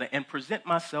stuff together and present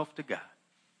myself to God.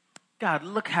 God,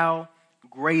 look how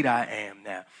great I am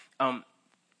now.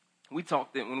 We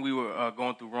talked that when we were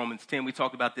going through Romans 10, we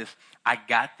talked about this I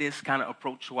got this kind of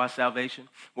approach to our salvation,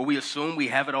 where we assume we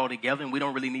have it all together and we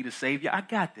don't really need a Savior. I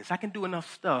got this. I can do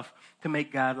enough stuff to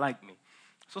make God like me.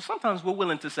 So sometimes we're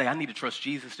willing to say, I need to trust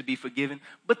Jesus to be forgiven.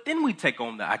 But then we take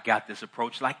on the I got this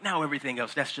approach, like now everything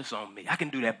else, that's just on me. I can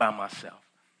do that by myself.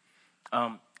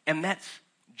 And that's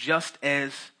just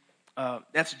as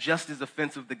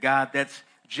offensive to God. That's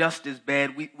just as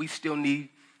bad. We still need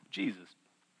Jesus.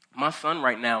 My son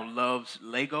right now loves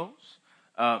Legos.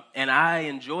 And I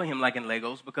enjoy him liking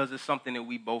Legos because it's something that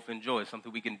we both enjoy. It's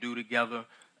something we can do together.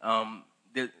 And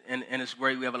it's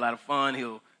great. We have a lot of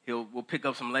fun. We'll pick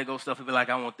up some Lego stuff and be like,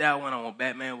 I want that one. I want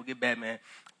Batman. We'll get Batman.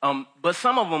 But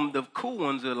some of them, the cool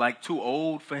ones, are like too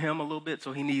old for him a little bit,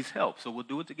 so he needs help. So we'll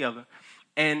do it together.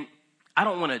 And I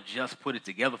don't want to just put it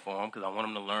together for him because I want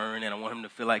him to learn and I want him to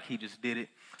feel like he just did it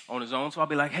on his own. So I'll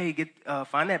be like, hey,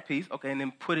 find that piece. Okay, and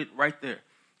then put it right there.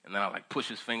 And then I'll like push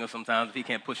his finger sometimes if he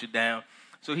can't push it down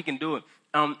so he can do it.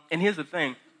 And here's the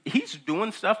thing. He's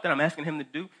doing stuff that I'm asking him to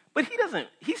do, but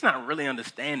he's not really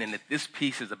understanding that this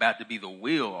piece is about to be the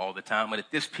wheel all the time, or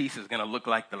that this piece is going to look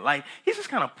like the light. He's just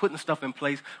kind of putting stuff in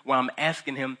place while I'm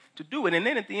asking him to do it. And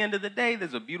then at the end of the day,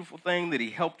 there's a beautiful thing that he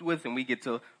helped with and we get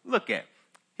to look at.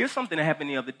 Here's something that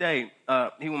happened the other day.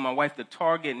 He went with my wife to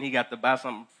Target and he got to buy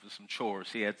something for some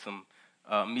chores. He had some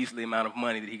measly amount of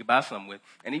money that he could buy something with.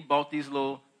 And he bought these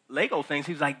little Lego things.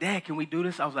 He was like, Dad, can we do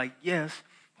this? I was like, yes.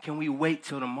 Can we wait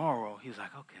till tomorrow? He was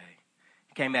like, okay.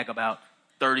 He came back about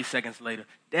 30 seconds later.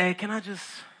 Dad, can I just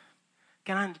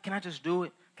do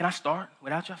it? Can I start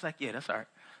without you? I was like, yeah, that's all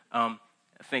right.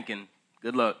 Thinking,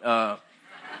 good luck.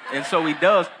 And so he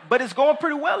does. But it's going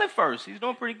pretty well at first. He's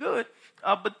doing pretty good.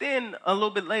 But then a little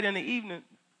bit later in the evening,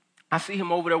 I see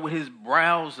him over there with his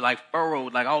brows like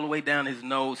furrowed, like all the way down his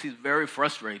nose. He's very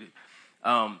frustrated.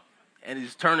 And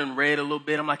he's turning red a little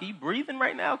bit. I'm like, are you breathing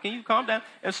right now? Can you calm down?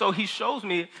 And so he shows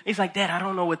me. He's like, Dad, I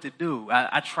don't know what to do.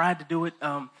 I tried to do it.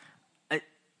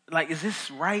 Is this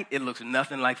right? It looks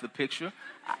nothing like the picture.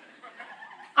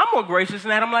 I'm more gracious than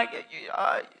that. I'm like,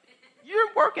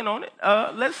 you're working on it.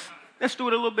 Let's do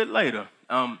it a little bit later.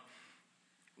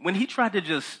 When he tried to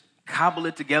just cobble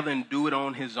it together and do it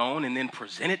on his own and then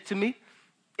present it to me,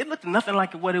 it looked nothing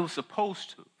like what it was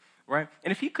supposed to. Right?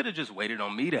 And if he could have just waited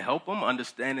on me to help him,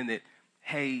 understanding that,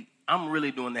 hey, I'm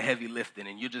really doing the heavy lifting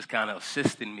and you're just kind of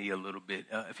assisting me a little bit.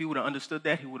 If he would have understood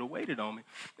that, he would have waited on me.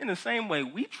 In the same way,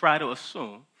 we try to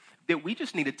assume that we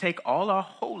just need to take all our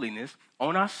holiness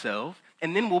on ourselves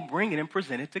and then we'll bring it and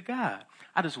present it to God.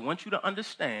 I just want you to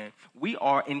understand we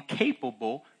are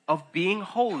incapable of being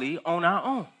holy on our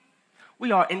own.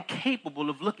 We are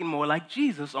incapable of looking more like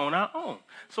Jesus on our own.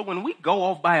 So when we go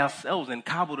off by ourselves and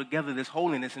cobble together this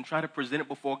holiness and try to present it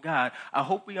before God, I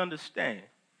hope we understand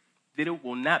that it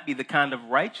will not be the kind of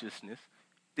righteousness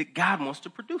that God wants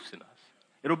to produce in us.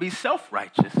 It'll be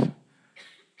self-righteous,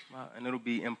 and it'll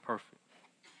be imperfect.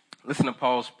 Listen to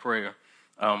Paul's prayer,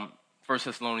 1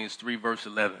 Thessalonians 3, verse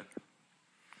 11.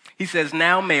 He says,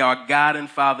 now may our God and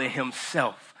Father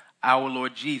himself, our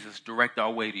Lord Jesus, direct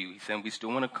our way to you. He's saying we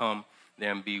still want to come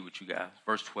there and be with you guys.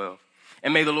 Verse 12.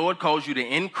 And may the Lord cause you to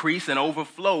increase and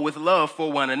overflow with love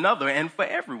for one another and for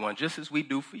everyone, just as we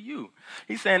do for you.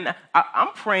 He's saying,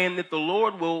 I'm praying that the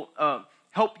Lord will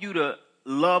help you to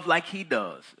love like he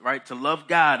does, right? To love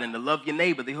God and to love your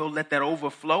neighbor, that he'll let that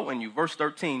overflow in you. Verse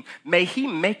 13, may he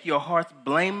make your hearts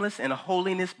blameless in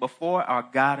holiness before our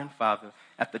God and Father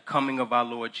at the coming of our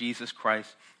Lord Jesus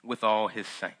Christ with all his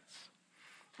saints.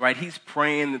 right? He's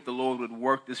praying that the Lord would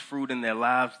work this fruit in their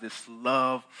lives, this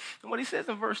love. And what he says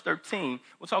in verse 13,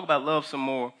 we'll talk about love some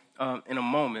more in a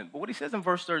moment. But what he says in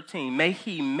verse 13, may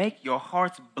he make your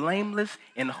hearts blameless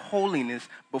in holiness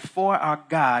before our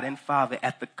God and Father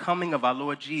at the coming of our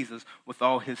Lord Jesus with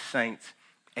all his saints.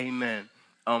 Amen.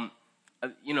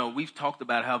 We've talked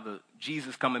about how the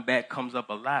Jesus coming back comes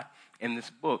up a lot in this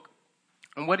book.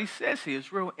 And what he says here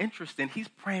is real interesting. He's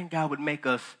praying God would make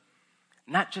us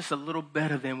not just a little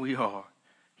better than we are.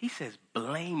 He says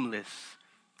blameless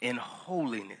in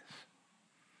holiness.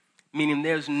 Meaning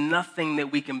there's nothing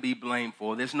that we can be blamed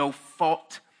for. There's no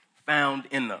fault found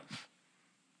in us.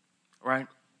 Right?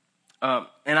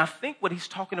 And I think what he's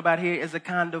talking about here is a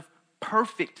kind of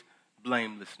perfect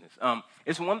blamelessness.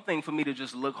 It's one thing for me to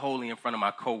just look holy in front of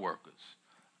my coworkers.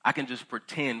 I can just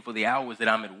pretend for the hours that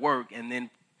I'm at work and then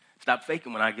stop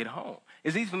faking when I get home.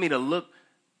 It's easy for me to look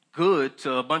good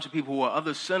to a bunch of people who are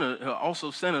also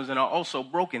sinners and are also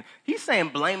broken. He's saying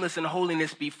blameless in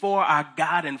holiness before our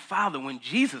God and Father when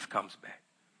Jesus comes back.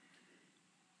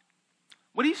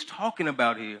 What he's talking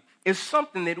about here is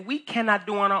something that we cannot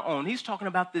do on our own. He's talking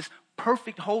about this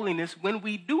perfect holiness when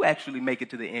we do actually make it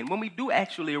to the end, when we do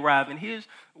actually arrive. And here's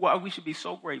why we should be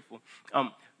so grateful.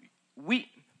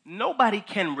 Nobody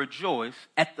can rejoice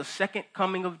at the second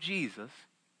coming of Jesus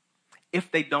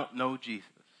if they don't know Jesus.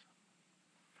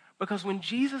 Because when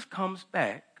Jesus comes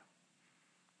back,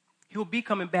 he'll be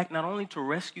coming back not only to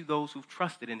rescue those who've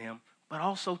trusted in him, but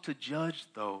also to judge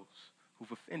those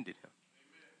who've offended him.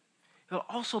 He'll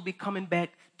also be coming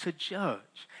back to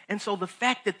judge. And so the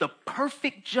fact that the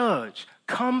perfect judge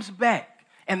comes back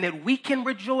and that we can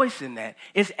rejoice in that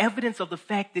is evidence of the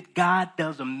fact that God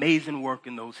does amazing work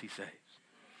in those he saves.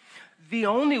 The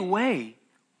only way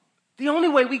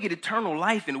we get eternal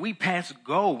life and we pass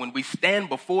go when we stand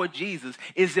before Jesus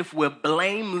is if we're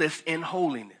blameless in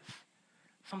holiness.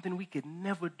 Something we could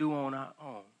never do on our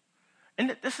own.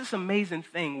 And this is an amazing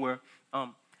thing where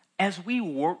as we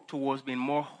work towards being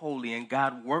more holy and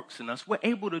God works in us, we're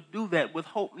able to do that with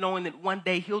hope, knowing that one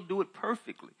day he'll do it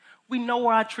perfectly. We know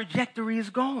where our trajectory is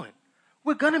going.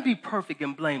 We're going to be perfect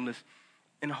and blameless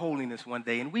in holiness one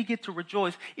day. And we get to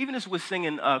rejoice, even as we're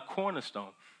singing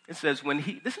Cornerstone. It says,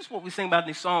 this is what we sing about in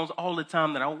these songs all the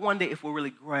time that I wonder if we're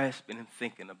really grasping and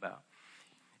thinking about.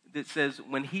 It says,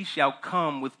 when he shall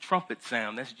come with trumpet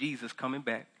sound, that's Jesus coming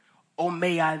back. Oh,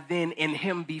 may I then in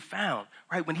him be found.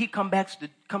 Right? When he comes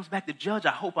back to judge,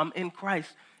 I hope I'm in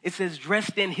Christ. It says,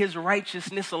 dressed in his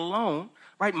righteousness alone.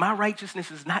 Right? My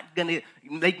righteousness is not going to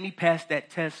make me pass that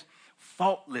test,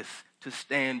 faultless to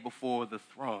stand before the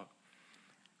throne.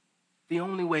 The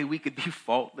only way we could be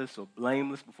faultless or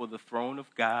blameless before the throne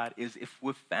of God is if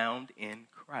we're found in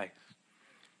Christ.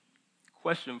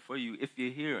 Question for you, if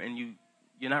you're here and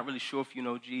you're not really sure if you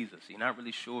know Jesus, you're not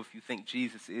really sure if you think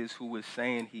Jesus is who we're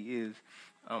saying he is,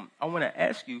 I want to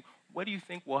ask you, what do you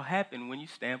think will happen when you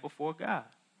stand before God?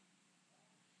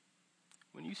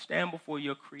 When you stand before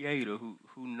your Creator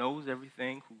who knows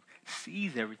everything, who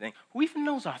sees everything, who even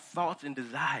knows our thoughts and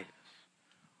desires,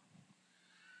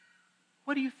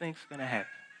 what do you think is going to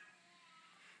happen?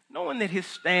 Knowing that his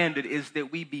standard is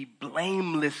that we be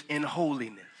blameless in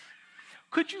holiness.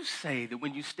 Could you say that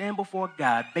when you stand before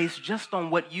God, based just on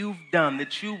what you've done,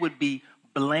 that you would be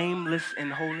blameless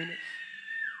in holiness?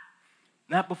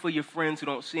 Not before your friends who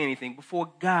don't see anything,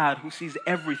 before God who sees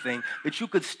everything, that you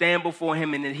could stand before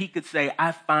him and that he could say,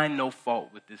 I find no fault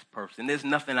with this person. There's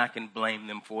nothing I can blame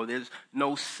them for. There's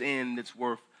no sin that's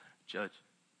worth judging.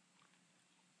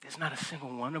 There's not a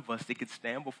single one of us that could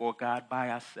stand before God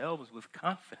by ourselves with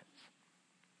confidence.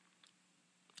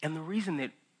 And the reason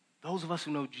that those of us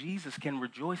who know Jesus can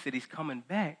rejoice that he's coming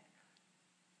back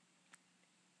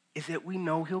is that we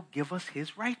know he'll give us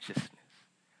his righteousness,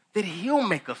 that he'll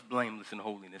make us blameless in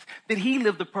holiness, that he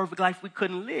lived the perfect life we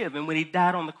couldn't live. And when he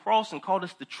died on the cross and called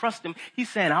us to trust him, he's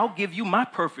saying, I'll give you my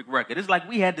perfect record. It's like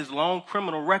we had this long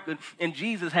criminal record and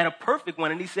Jesus had a perfect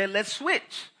one and he said, let's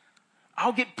switch.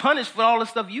 I'll get punished for all the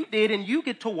stuff you did and you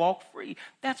get to walk free.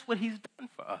 That's what he's done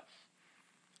for us.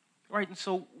 Right? And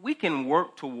so we can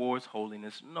work towards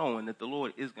holiness knowing that the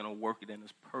Lord is going to work it in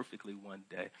us perfectly one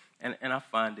day. And I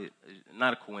find it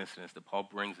not a coincidence that Paul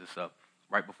brings this up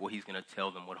right before he's going to tell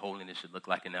them what holiness should look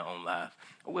like in their own lives.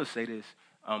 I will say this.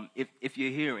 If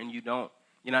you're here and you're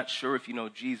not sure if you know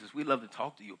Jesus, we'd love to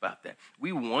talk to you about that.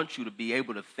 We want you to be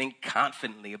able to think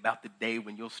confidently about the day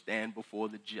when you'll stand before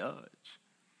the judge.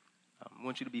 I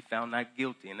want you to be found not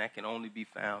guilty, and that can only be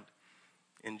found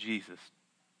in Jesus.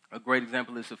 A great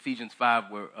example is Ephesians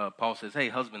 5, where Paul says, hey,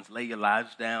 husbands, lay your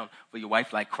lives down for your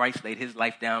wife like Christ laid his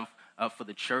life down for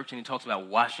the church, and he talks about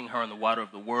washing her in the water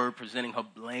of the word, presenting her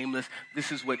blameless.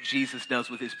 This is what Jesus does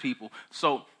with his people.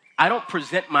 So I don't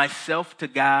present myself to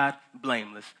God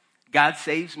blameless. God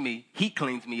saves me, he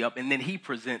cleans me up, and then he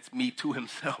presents me to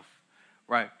himself,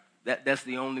 right? That's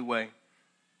the only way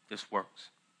this works.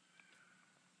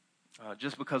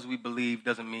 Just because we believe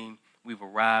doesn't mean we've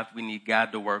arrived. We need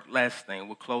God to work. Last thing,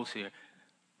 we'll close here.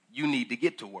 You need to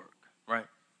get to work, right?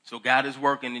 So God is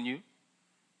working in you.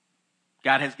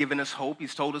 God has given us hope.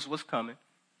 He's told us what's coming,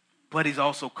 but he's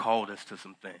also called us to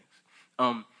some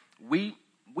things.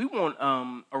 We want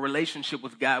a relationship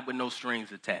with God with no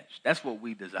strings attached. That's what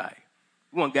we desire.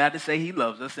 We want God to say he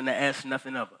loves us and to ask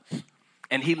nothing of us.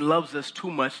 And he loves us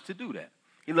too much to do that.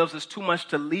 He loves us too much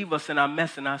to leave us in our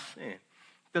mess and our sin.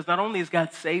 Because not only is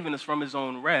God saving us from his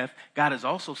own wrath, God is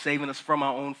also saving us from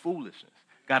our own foolishness.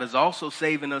 God is also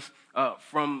saving us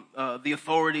from the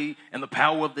authority and the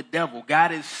power of the devil.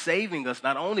 God is saving us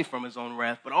not only from his own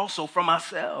wrath, but also from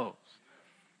ourselves.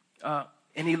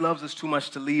 And he loves us too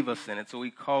much to leave us in it, so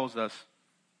he calls us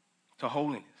to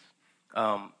holiness.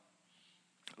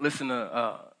 Listen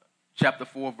to chapter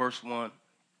 4, verse 1.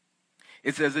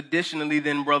 It says, additionally,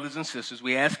 then, brothers and sisters,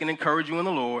 we ask and encourage you in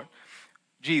the Lord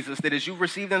Jesus, that as you've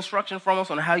received instruction from us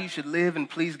on how you should live and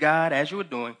please God as you are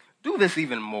doing, do this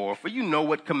even more, for you know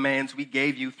what commands we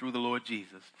gave you through the Lord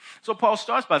Jesus. So Paul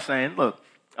starts by saying, look,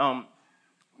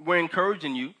 we're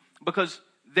encouraging you because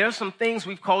there's some things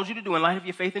we've called you to do in light of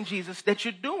your faith in Jesus that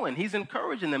you're doing. He's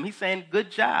encouraging them. He's saying,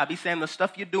 good job. He's saying the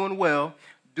stuff you're doing well,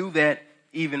 do that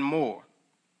even more.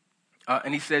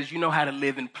 And he says, you know how to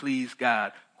live and please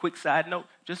God. Quick side note,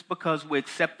 just because we're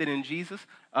accepted in Jesus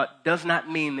does not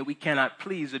mean that we cannot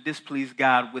please or displease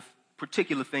God with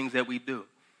particular things that we do.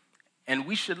 And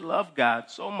we should love God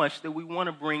so much that we want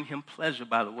to bring him pleasure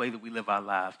by the way that we live our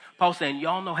lives. Paul's saying,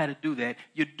 y'all know how to do that.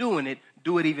 You're doing it.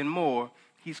 Do it even more.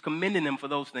 He's commending them for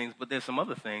those things, but there's some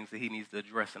other things that he needs to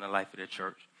address in the life of their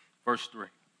church. Verse 3.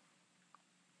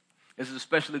 This is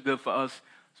especially good for us,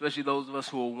 especially those of us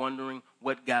who are wondering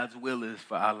what God's will is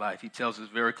for our life. He tells us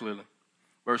very clearly.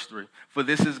 Verse 3, for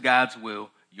this is God's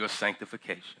will, your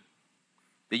sanctification,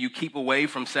 that you keep away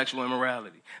from sexual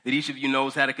immorality, that each of you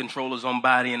knows how to control his own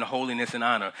body in holiness and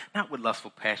honor, not with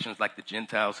lustful passions like the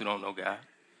Gentiles who don't know God.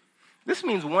 This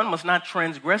means one must not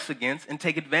transgress against and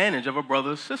take advantage of a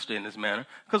brother or sister in this manner,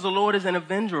 because the Lord is an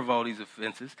avenger of all these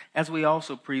offenses, as we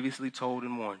also previously told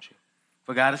and warned you.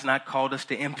 For God has not called us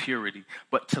to impurity,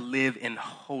 but to live in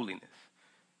holiness.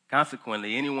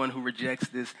 Consequently, anyone who rejects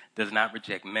this does not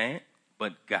reject man,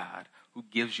 but God, who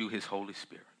gives you his Holy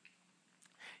Spirit.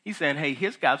 He's saying, hey,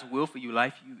 here's God's will for your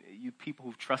life, you people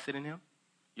who've trusted in him,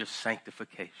 your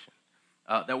sanctification.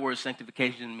 That word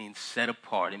sanctification means set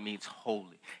apart. It means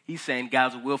holy. He's saying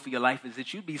God's will for your life is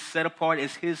that you be set apart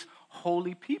as his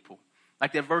holy people.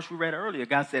 Like that verse we read earlier,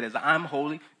 God said, as I'm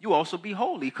holy, you also be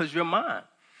holy because you're mine.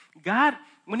 God,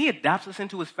 when he adopts us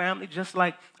into his family, just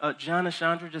like John and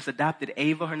Chandra just adopted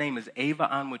Ava. Her name is Ava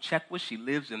Anwachekwa. She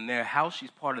lives in their house.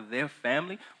 She's part of their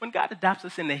family. When God adopts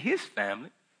us into his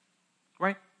family,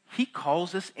 right, he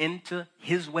calls us into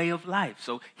his way of life.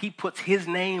 So he puts his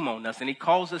name on us, and he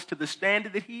calls us to the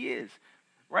standard that he is,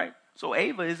 right? So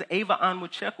Ava is Ava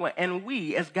Anwachekwa, and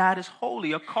we, as God is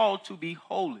holy, are called to be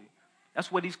holy. That's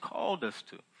what he's called us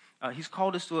to. He's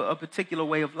called us to a particular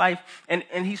way of life.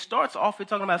 And he starts off with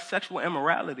talking about sexual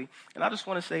immorality. And I just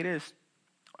want to say this.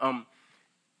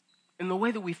 In the way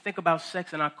that we think about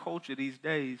sex in our culture these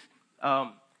days,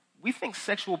 we think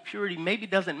sexual purity maybe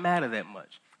doesn't matter that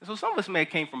much. And so some of us may have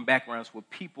came from backgrounds where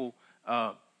people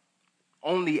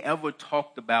only ever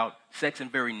talked about sex in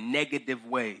very negative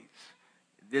ways.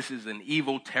 This is an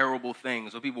evil, terrible thing.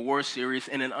 So people were serious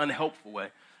in an unhelpful way.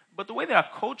 But the way that our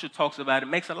culture talks about it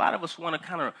makes a lot of us want to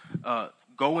kind of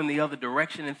go in the other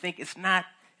direction and think it's not,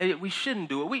 we shouldn't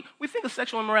do it. We think of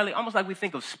sexual immorality almost like we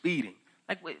think of speeding.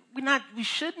 Like we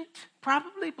shouldn't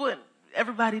probably, but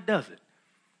everybody does it.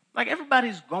 Like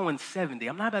everybody's going 70.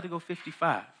 I'm not about to go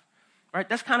 55. Right?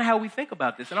 That's kind of how we think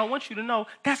about this. And I want you to know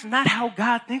that's not how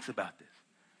God thinks about this.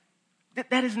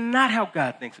 That is not how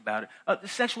God thinks about it. The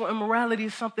sexual immorality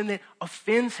is something that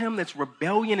offends him, that's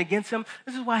rebellion against him.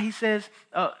 This is why he says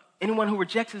anyone who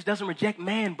rejects this doesn't reject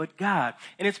man but God.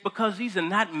 And it's because these are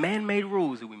not man-made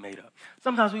rules that we made up.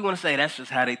 Sometimes we want to say that's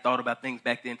just how they thought about things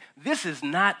back then. This is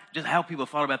not just how people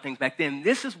thought about things back then.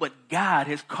 This is what God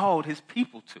has called his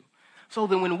people to. So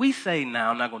then when we say, no,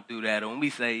 I'm not going to do that, or when we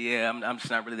say, yeah, I'm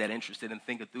just not really that interested in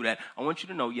thinking through that, I want you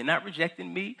to know you're not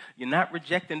rejecting me, you're not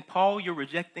rejecting Paul, you're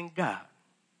rejecting God.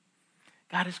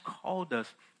 God has called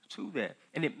us to that.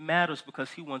 And it matters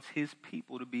because he wants his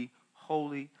people to be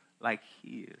holy like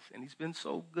he is. And he's been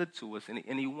so good to us,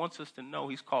 and he wants us to know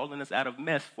he's calling us out of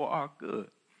mess for our good.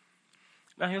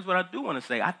 Now, here's what I do want to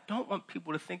say. I don't want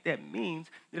people to think that means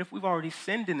that if we've already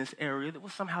sinned in this area, that we're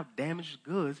somehow damaged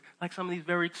goods, like some of these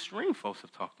very extreme folks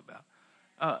have talked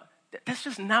about. That's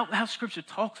just not how Scripture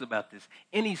talks about this.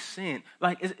 Any sin,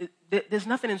 there's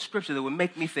nothing in Scripture that would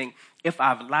make me think, if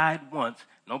I've lied once,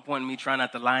 no point in me trying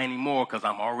not to lie anymore because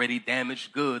I'm already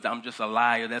damaged goods. I'm just a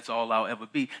liar. That's all I'll ever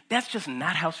be. That's just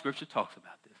not how Scripture talks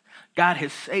about this. God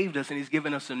has saved us, and he's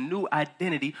given us a new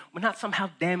identity. We're not somehow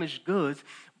damaged goods,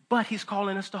 but he's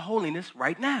calling us to holiness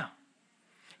right now.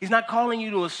 He's not calling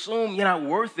you to assume you're not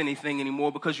worth anything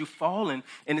anymore because you've fallen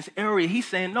in this area. He's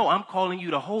saying, no, I'm calling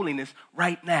you to holiness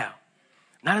right now.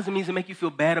 Not as a means to make you feel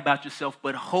bad about yourself,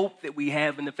 but hope that we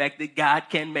have in the fact that God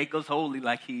can make us holy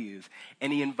like he is.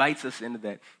 And he invites us into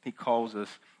that. He calls us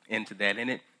into that, and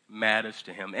it matters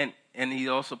to him. And he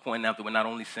also pointed out that we're not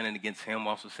only sinning against him, we're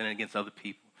also sinning against other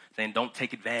people, saying don't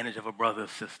take advantage of a brother or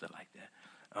sister like that.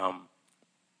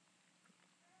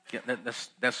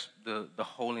 That's the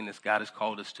holiness God has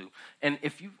called us to. And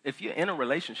if you're in a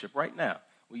relationship right now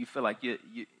where you feel like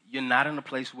you're not in a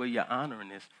place where you're honoring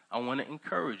this, I want to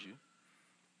encourage you.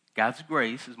 God's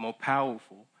grace is more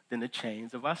powerful than the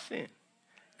chains of our sin.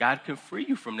 God can free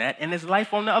you from that, and there's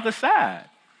life on the other side.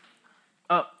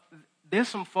 There's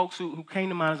some folks who came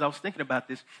to mind as I was thinking about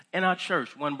this. In our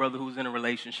church, one brother who was in a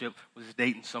relationship, was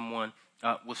dating someone,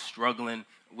 was struggling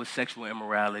with sexual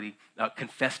immorality,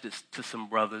 confessed it to some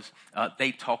brothers.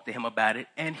 They talked to him about it,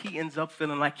 and he ends up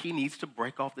feeling like he needs to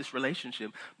break off this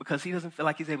relationship because he doesn't feel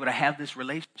like he's able to have this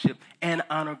relationship and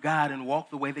honor God and walk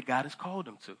the way that God has called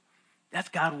him to. That's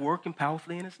God working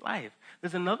powerfully in his life.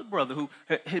 There's another brother who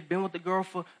had been with the girl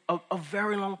for a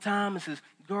very long time. It's his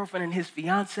girlfriend and his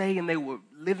fiance, and they were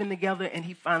living together, and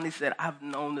he finally said, I've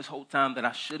known this whole time that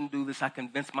I shouldn't do this. I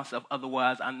convinced myself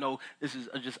otherwise. I know this is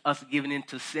just us giving in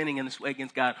to sinning in this way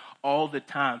against God all the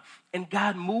time. And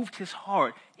God moved his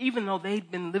heart, even though they'd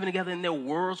been living together and their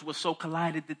worlds were so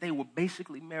collided that they were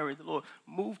basically married. The Lord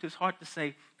moved his heart to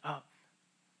say,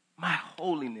 my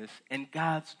holiness and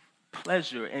God's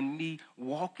pleasure and me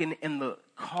walking in the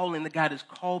calling that God has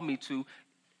called me to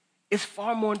is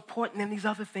far more important than these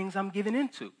other things I'm giving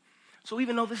into. So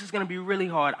even though this is going to be really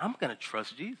hard, I'm going to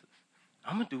trust Jesus.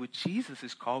 I'm going to do what Jesus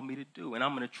has called me to do, and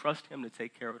I'm going to trust him to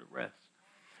take care of the rest.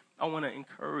 I want to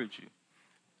encourage you.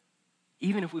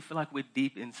 Even if we feel like we're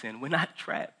deep in sin, we're not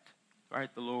trapped. Right?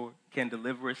 The Lord can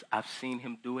deliver us. I've seen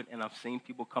him do it, and I've seen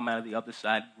people come out of the other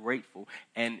side grateful.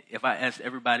 And if I asked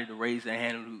everybody to raise their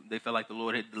hand who they felt like the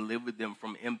Lord had delivered them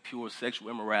from impure sexual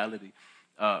immorality,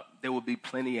 there will be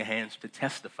plenty of hands to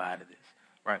testify to this.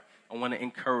 Right? I want to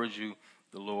encourage you.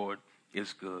 The Lord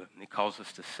is good, and he calls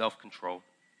us to self-control.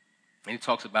 And he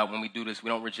talks about when we do this, we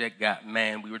don't reject God,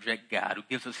 man, we reject God, who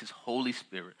gives us his Holy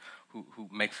Spirit, who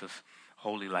makes us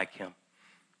holy like him.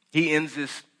 He ends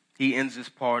this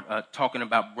part talking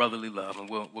about brotherly love, and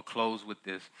we'll close with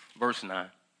this. Verse 9.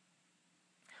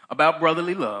 About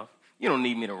brotherly love, you don't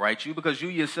need me to write you because you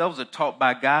yourselves are taught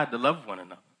by God to love one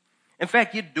another. In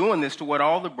fact, you're doing this toward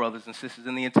all the brothers and sisters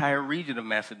in the entire region of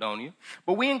Macedonia.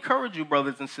 But we encourage you,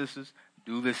 brothers and sisters,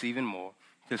 do this even more,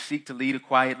 to seek to lead a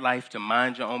quiet life, to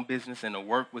mind your own business, and to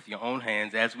work with your own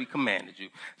hands as we commanded you,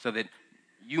 so that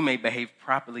you may behave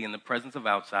properly in the presence of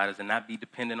outsiders and not be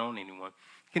dependent on anyone.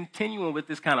 Continuing with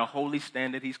this kind of holy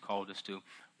standard he's called us to.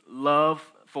 Love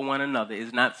for one another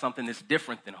is not something that's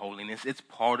different than holiness. It's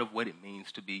part of what it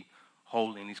means to be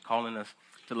holy. And he's calling us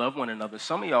to love one another.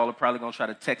 Some of y'all are probably going to try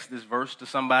to text this verse to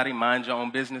somebody. Mind your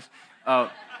own business.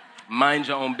 Mind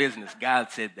your own business.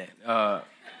 God said that.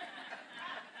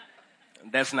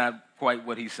 That's not quite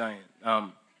what he's saying.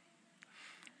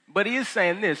 But he is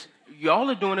saying this.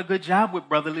 Y'all are doing a good job with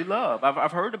brotherly love.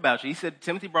 I've heard about you. He said,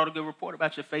 Timothy brought a good report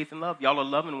about your faith and love. Y'all are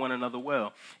loving one another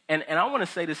well. And I want to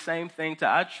say the same thing to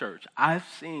our church. I've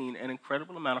seen an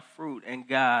incredible amount of fruit and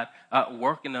God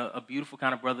working a beautiful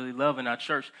kind of brotherly love in our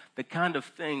church. The kind of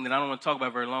thing that I don't want to talk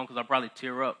about very long because I'll probably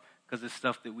tear up because it's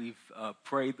stuff that we've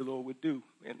prayed the Lord would do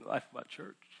in the life of our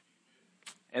church.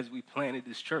 As we planted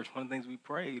this church, one of the things we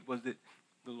prayed was that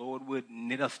the Lord would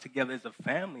knit us together as a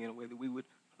family in a way that we would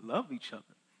love each other.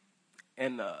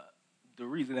 And the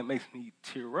reason that makes me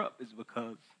tear up is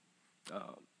because,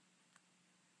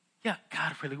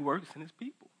 God really works in his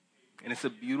people. And it's a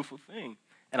beautiful thing.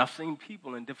 And I've seen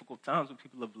people in difficult times where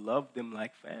people have loved them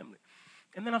like family.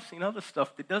 And then I've seen other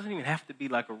stuff that doesn't even have to be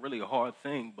like a really hard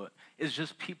thing, but it's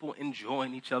just people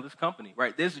enjoying each other's company,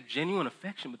 right? There's a genuine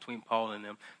affection between Paul and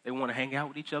them. They want to hang out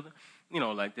with each other. You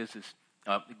know, like there's this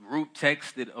group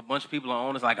text that a bunch of people are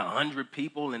on. It's like 100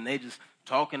 people, and they just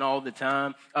talking all the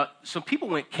time. Some people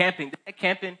went camping.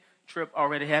 Camping, trip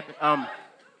already happened.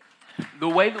 The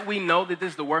way that we know that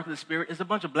this is the work of the Spirit is a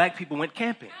bunch of black people went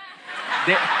camping.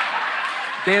 There,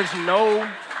 there's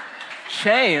no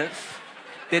chance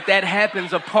that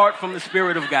happens apart from the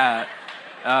Spirit of God.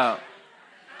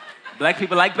 Black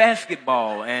people like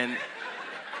basketball. And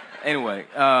anyway,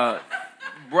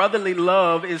 brotherly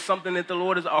love is something that the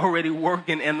Lord is already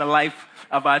working in the life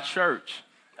of our church.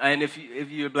 And if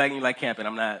you're black and you like camping,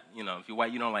 I'm not, if you're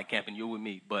white, you don't like camping, you're with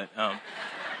me. But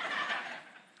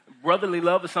brotherly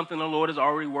love is something the Lord is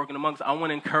already working amongst. I want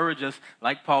to encourage us,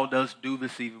 like Paul does, do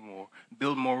this even more.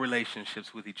 Build more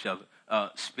relationships with each other.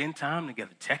 Spend time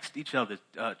together. Text each other.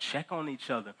 Check on each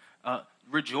other.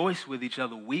 Rejoice with each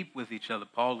other. Weep with each other.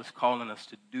 Paul is calling us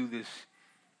to do this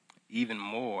even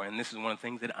more. And this is one of the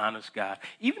things that honors God.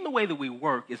 Even the way that we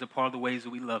work is a part of the ways that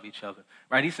we love each other.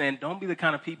 Right? He's saying, don't be the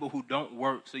kind of people who don't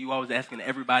work, so you always asking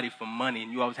everybody for money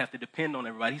and you always have to depend on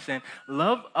everybody. He's saying,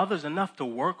 love others enough to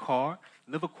work hard,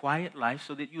 live a quiet life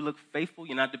so that you look faithful.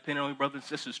 You're not dependent on your brothers and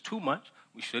sisters too much.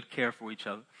 We should care for each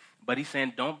other. But he's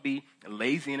saying, don't be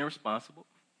lazy and irresponsible.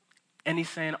 And he's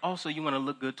saying, also, you want to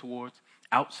look good towards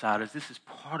outsiders. This is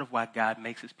part of why God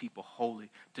makes his people holy,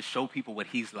 to show people what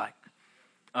he's like.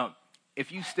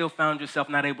 If you still found yourself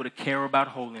not able to care about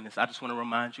holiness, I just want to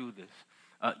remind you of this.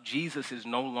 Jesus is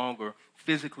no longer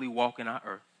physically walking our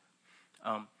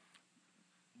earth.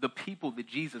 The people that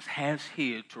Jesus has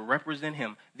here to represent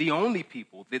him, the only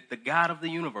people that the God of the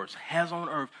universe has on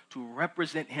earth to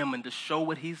represent him and to show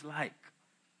what he's like,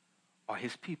 are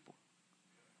his people.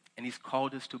 And he's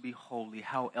called us to be holy.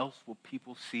 How else will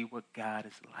people see what God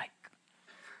is like?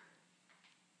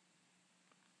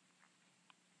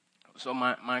 So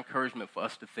my encouragement for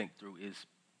us to think through is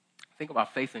think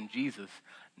about faith in Jesus,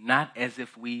 not as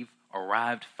if we've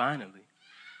arrived finally,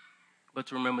 but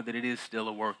to remember that it is still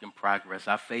a work in progress.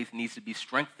 Our faith needs to be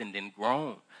strengthened and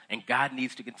grown, and God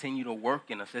needs to continue to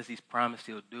work in us as he's promised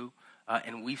he'll do,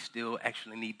 and we still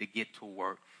actually need to get to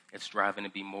work at striving to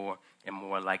be more and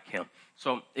more like him.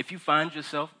 So if you find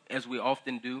yourself, as we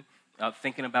often do,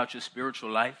 thinking about your spiritual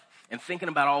life, and thinking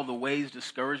about all the ways,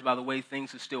 discouraged by the way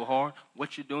things are still hard,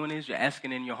 what you're doing is you're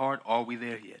asking in your heart, are we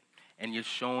there yet? And you're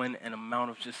showing an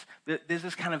amount of there's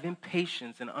this kind of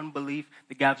impatience and unbelief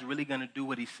that God's really going to do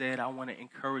what he said. I want to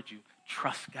encourage you.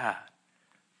 Trust God.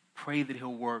 Pray that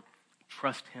he'll work.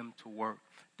 Trust him to work.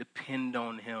 Depend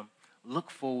on him. Look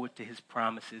forward to his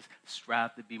promises.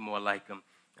 Strive to be more like him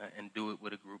and do it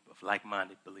with a group of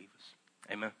like-minded believers.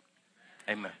 Amen?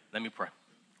 Amen. Let me pray.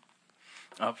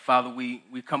 Father, we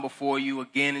come before you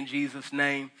again in Jesus'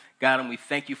 name, God, and we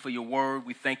thank you for your word.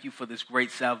 We thank you for this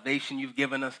great salvation you've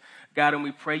given us, God, and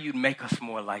we pray you'd make us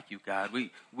more like you, God.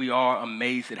 We are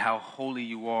amazed at how holy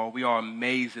you are. We are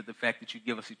amazed at the fact that you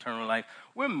give us eternal life.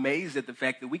 We're amazed at the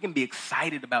fact that we can be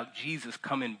excited about Jesus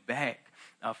coming back,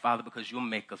 Father, because you'll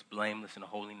make us blameless in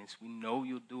holiness. We know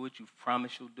you'll do it. You've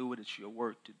promised you'll do it. It's your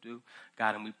work to do,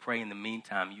 God, and we pray in the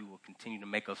meantime you will continue to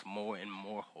make us more and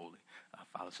more holy.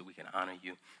 Father, so we can honor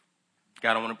you.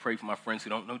 God, I want to pray for my friends who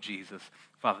don't know Jesus.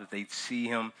 Father, that they'd see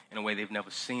him in a way they've never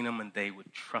seen him and they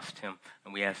would trust him.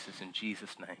 And we ask this in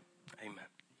Jesus' name. Amen.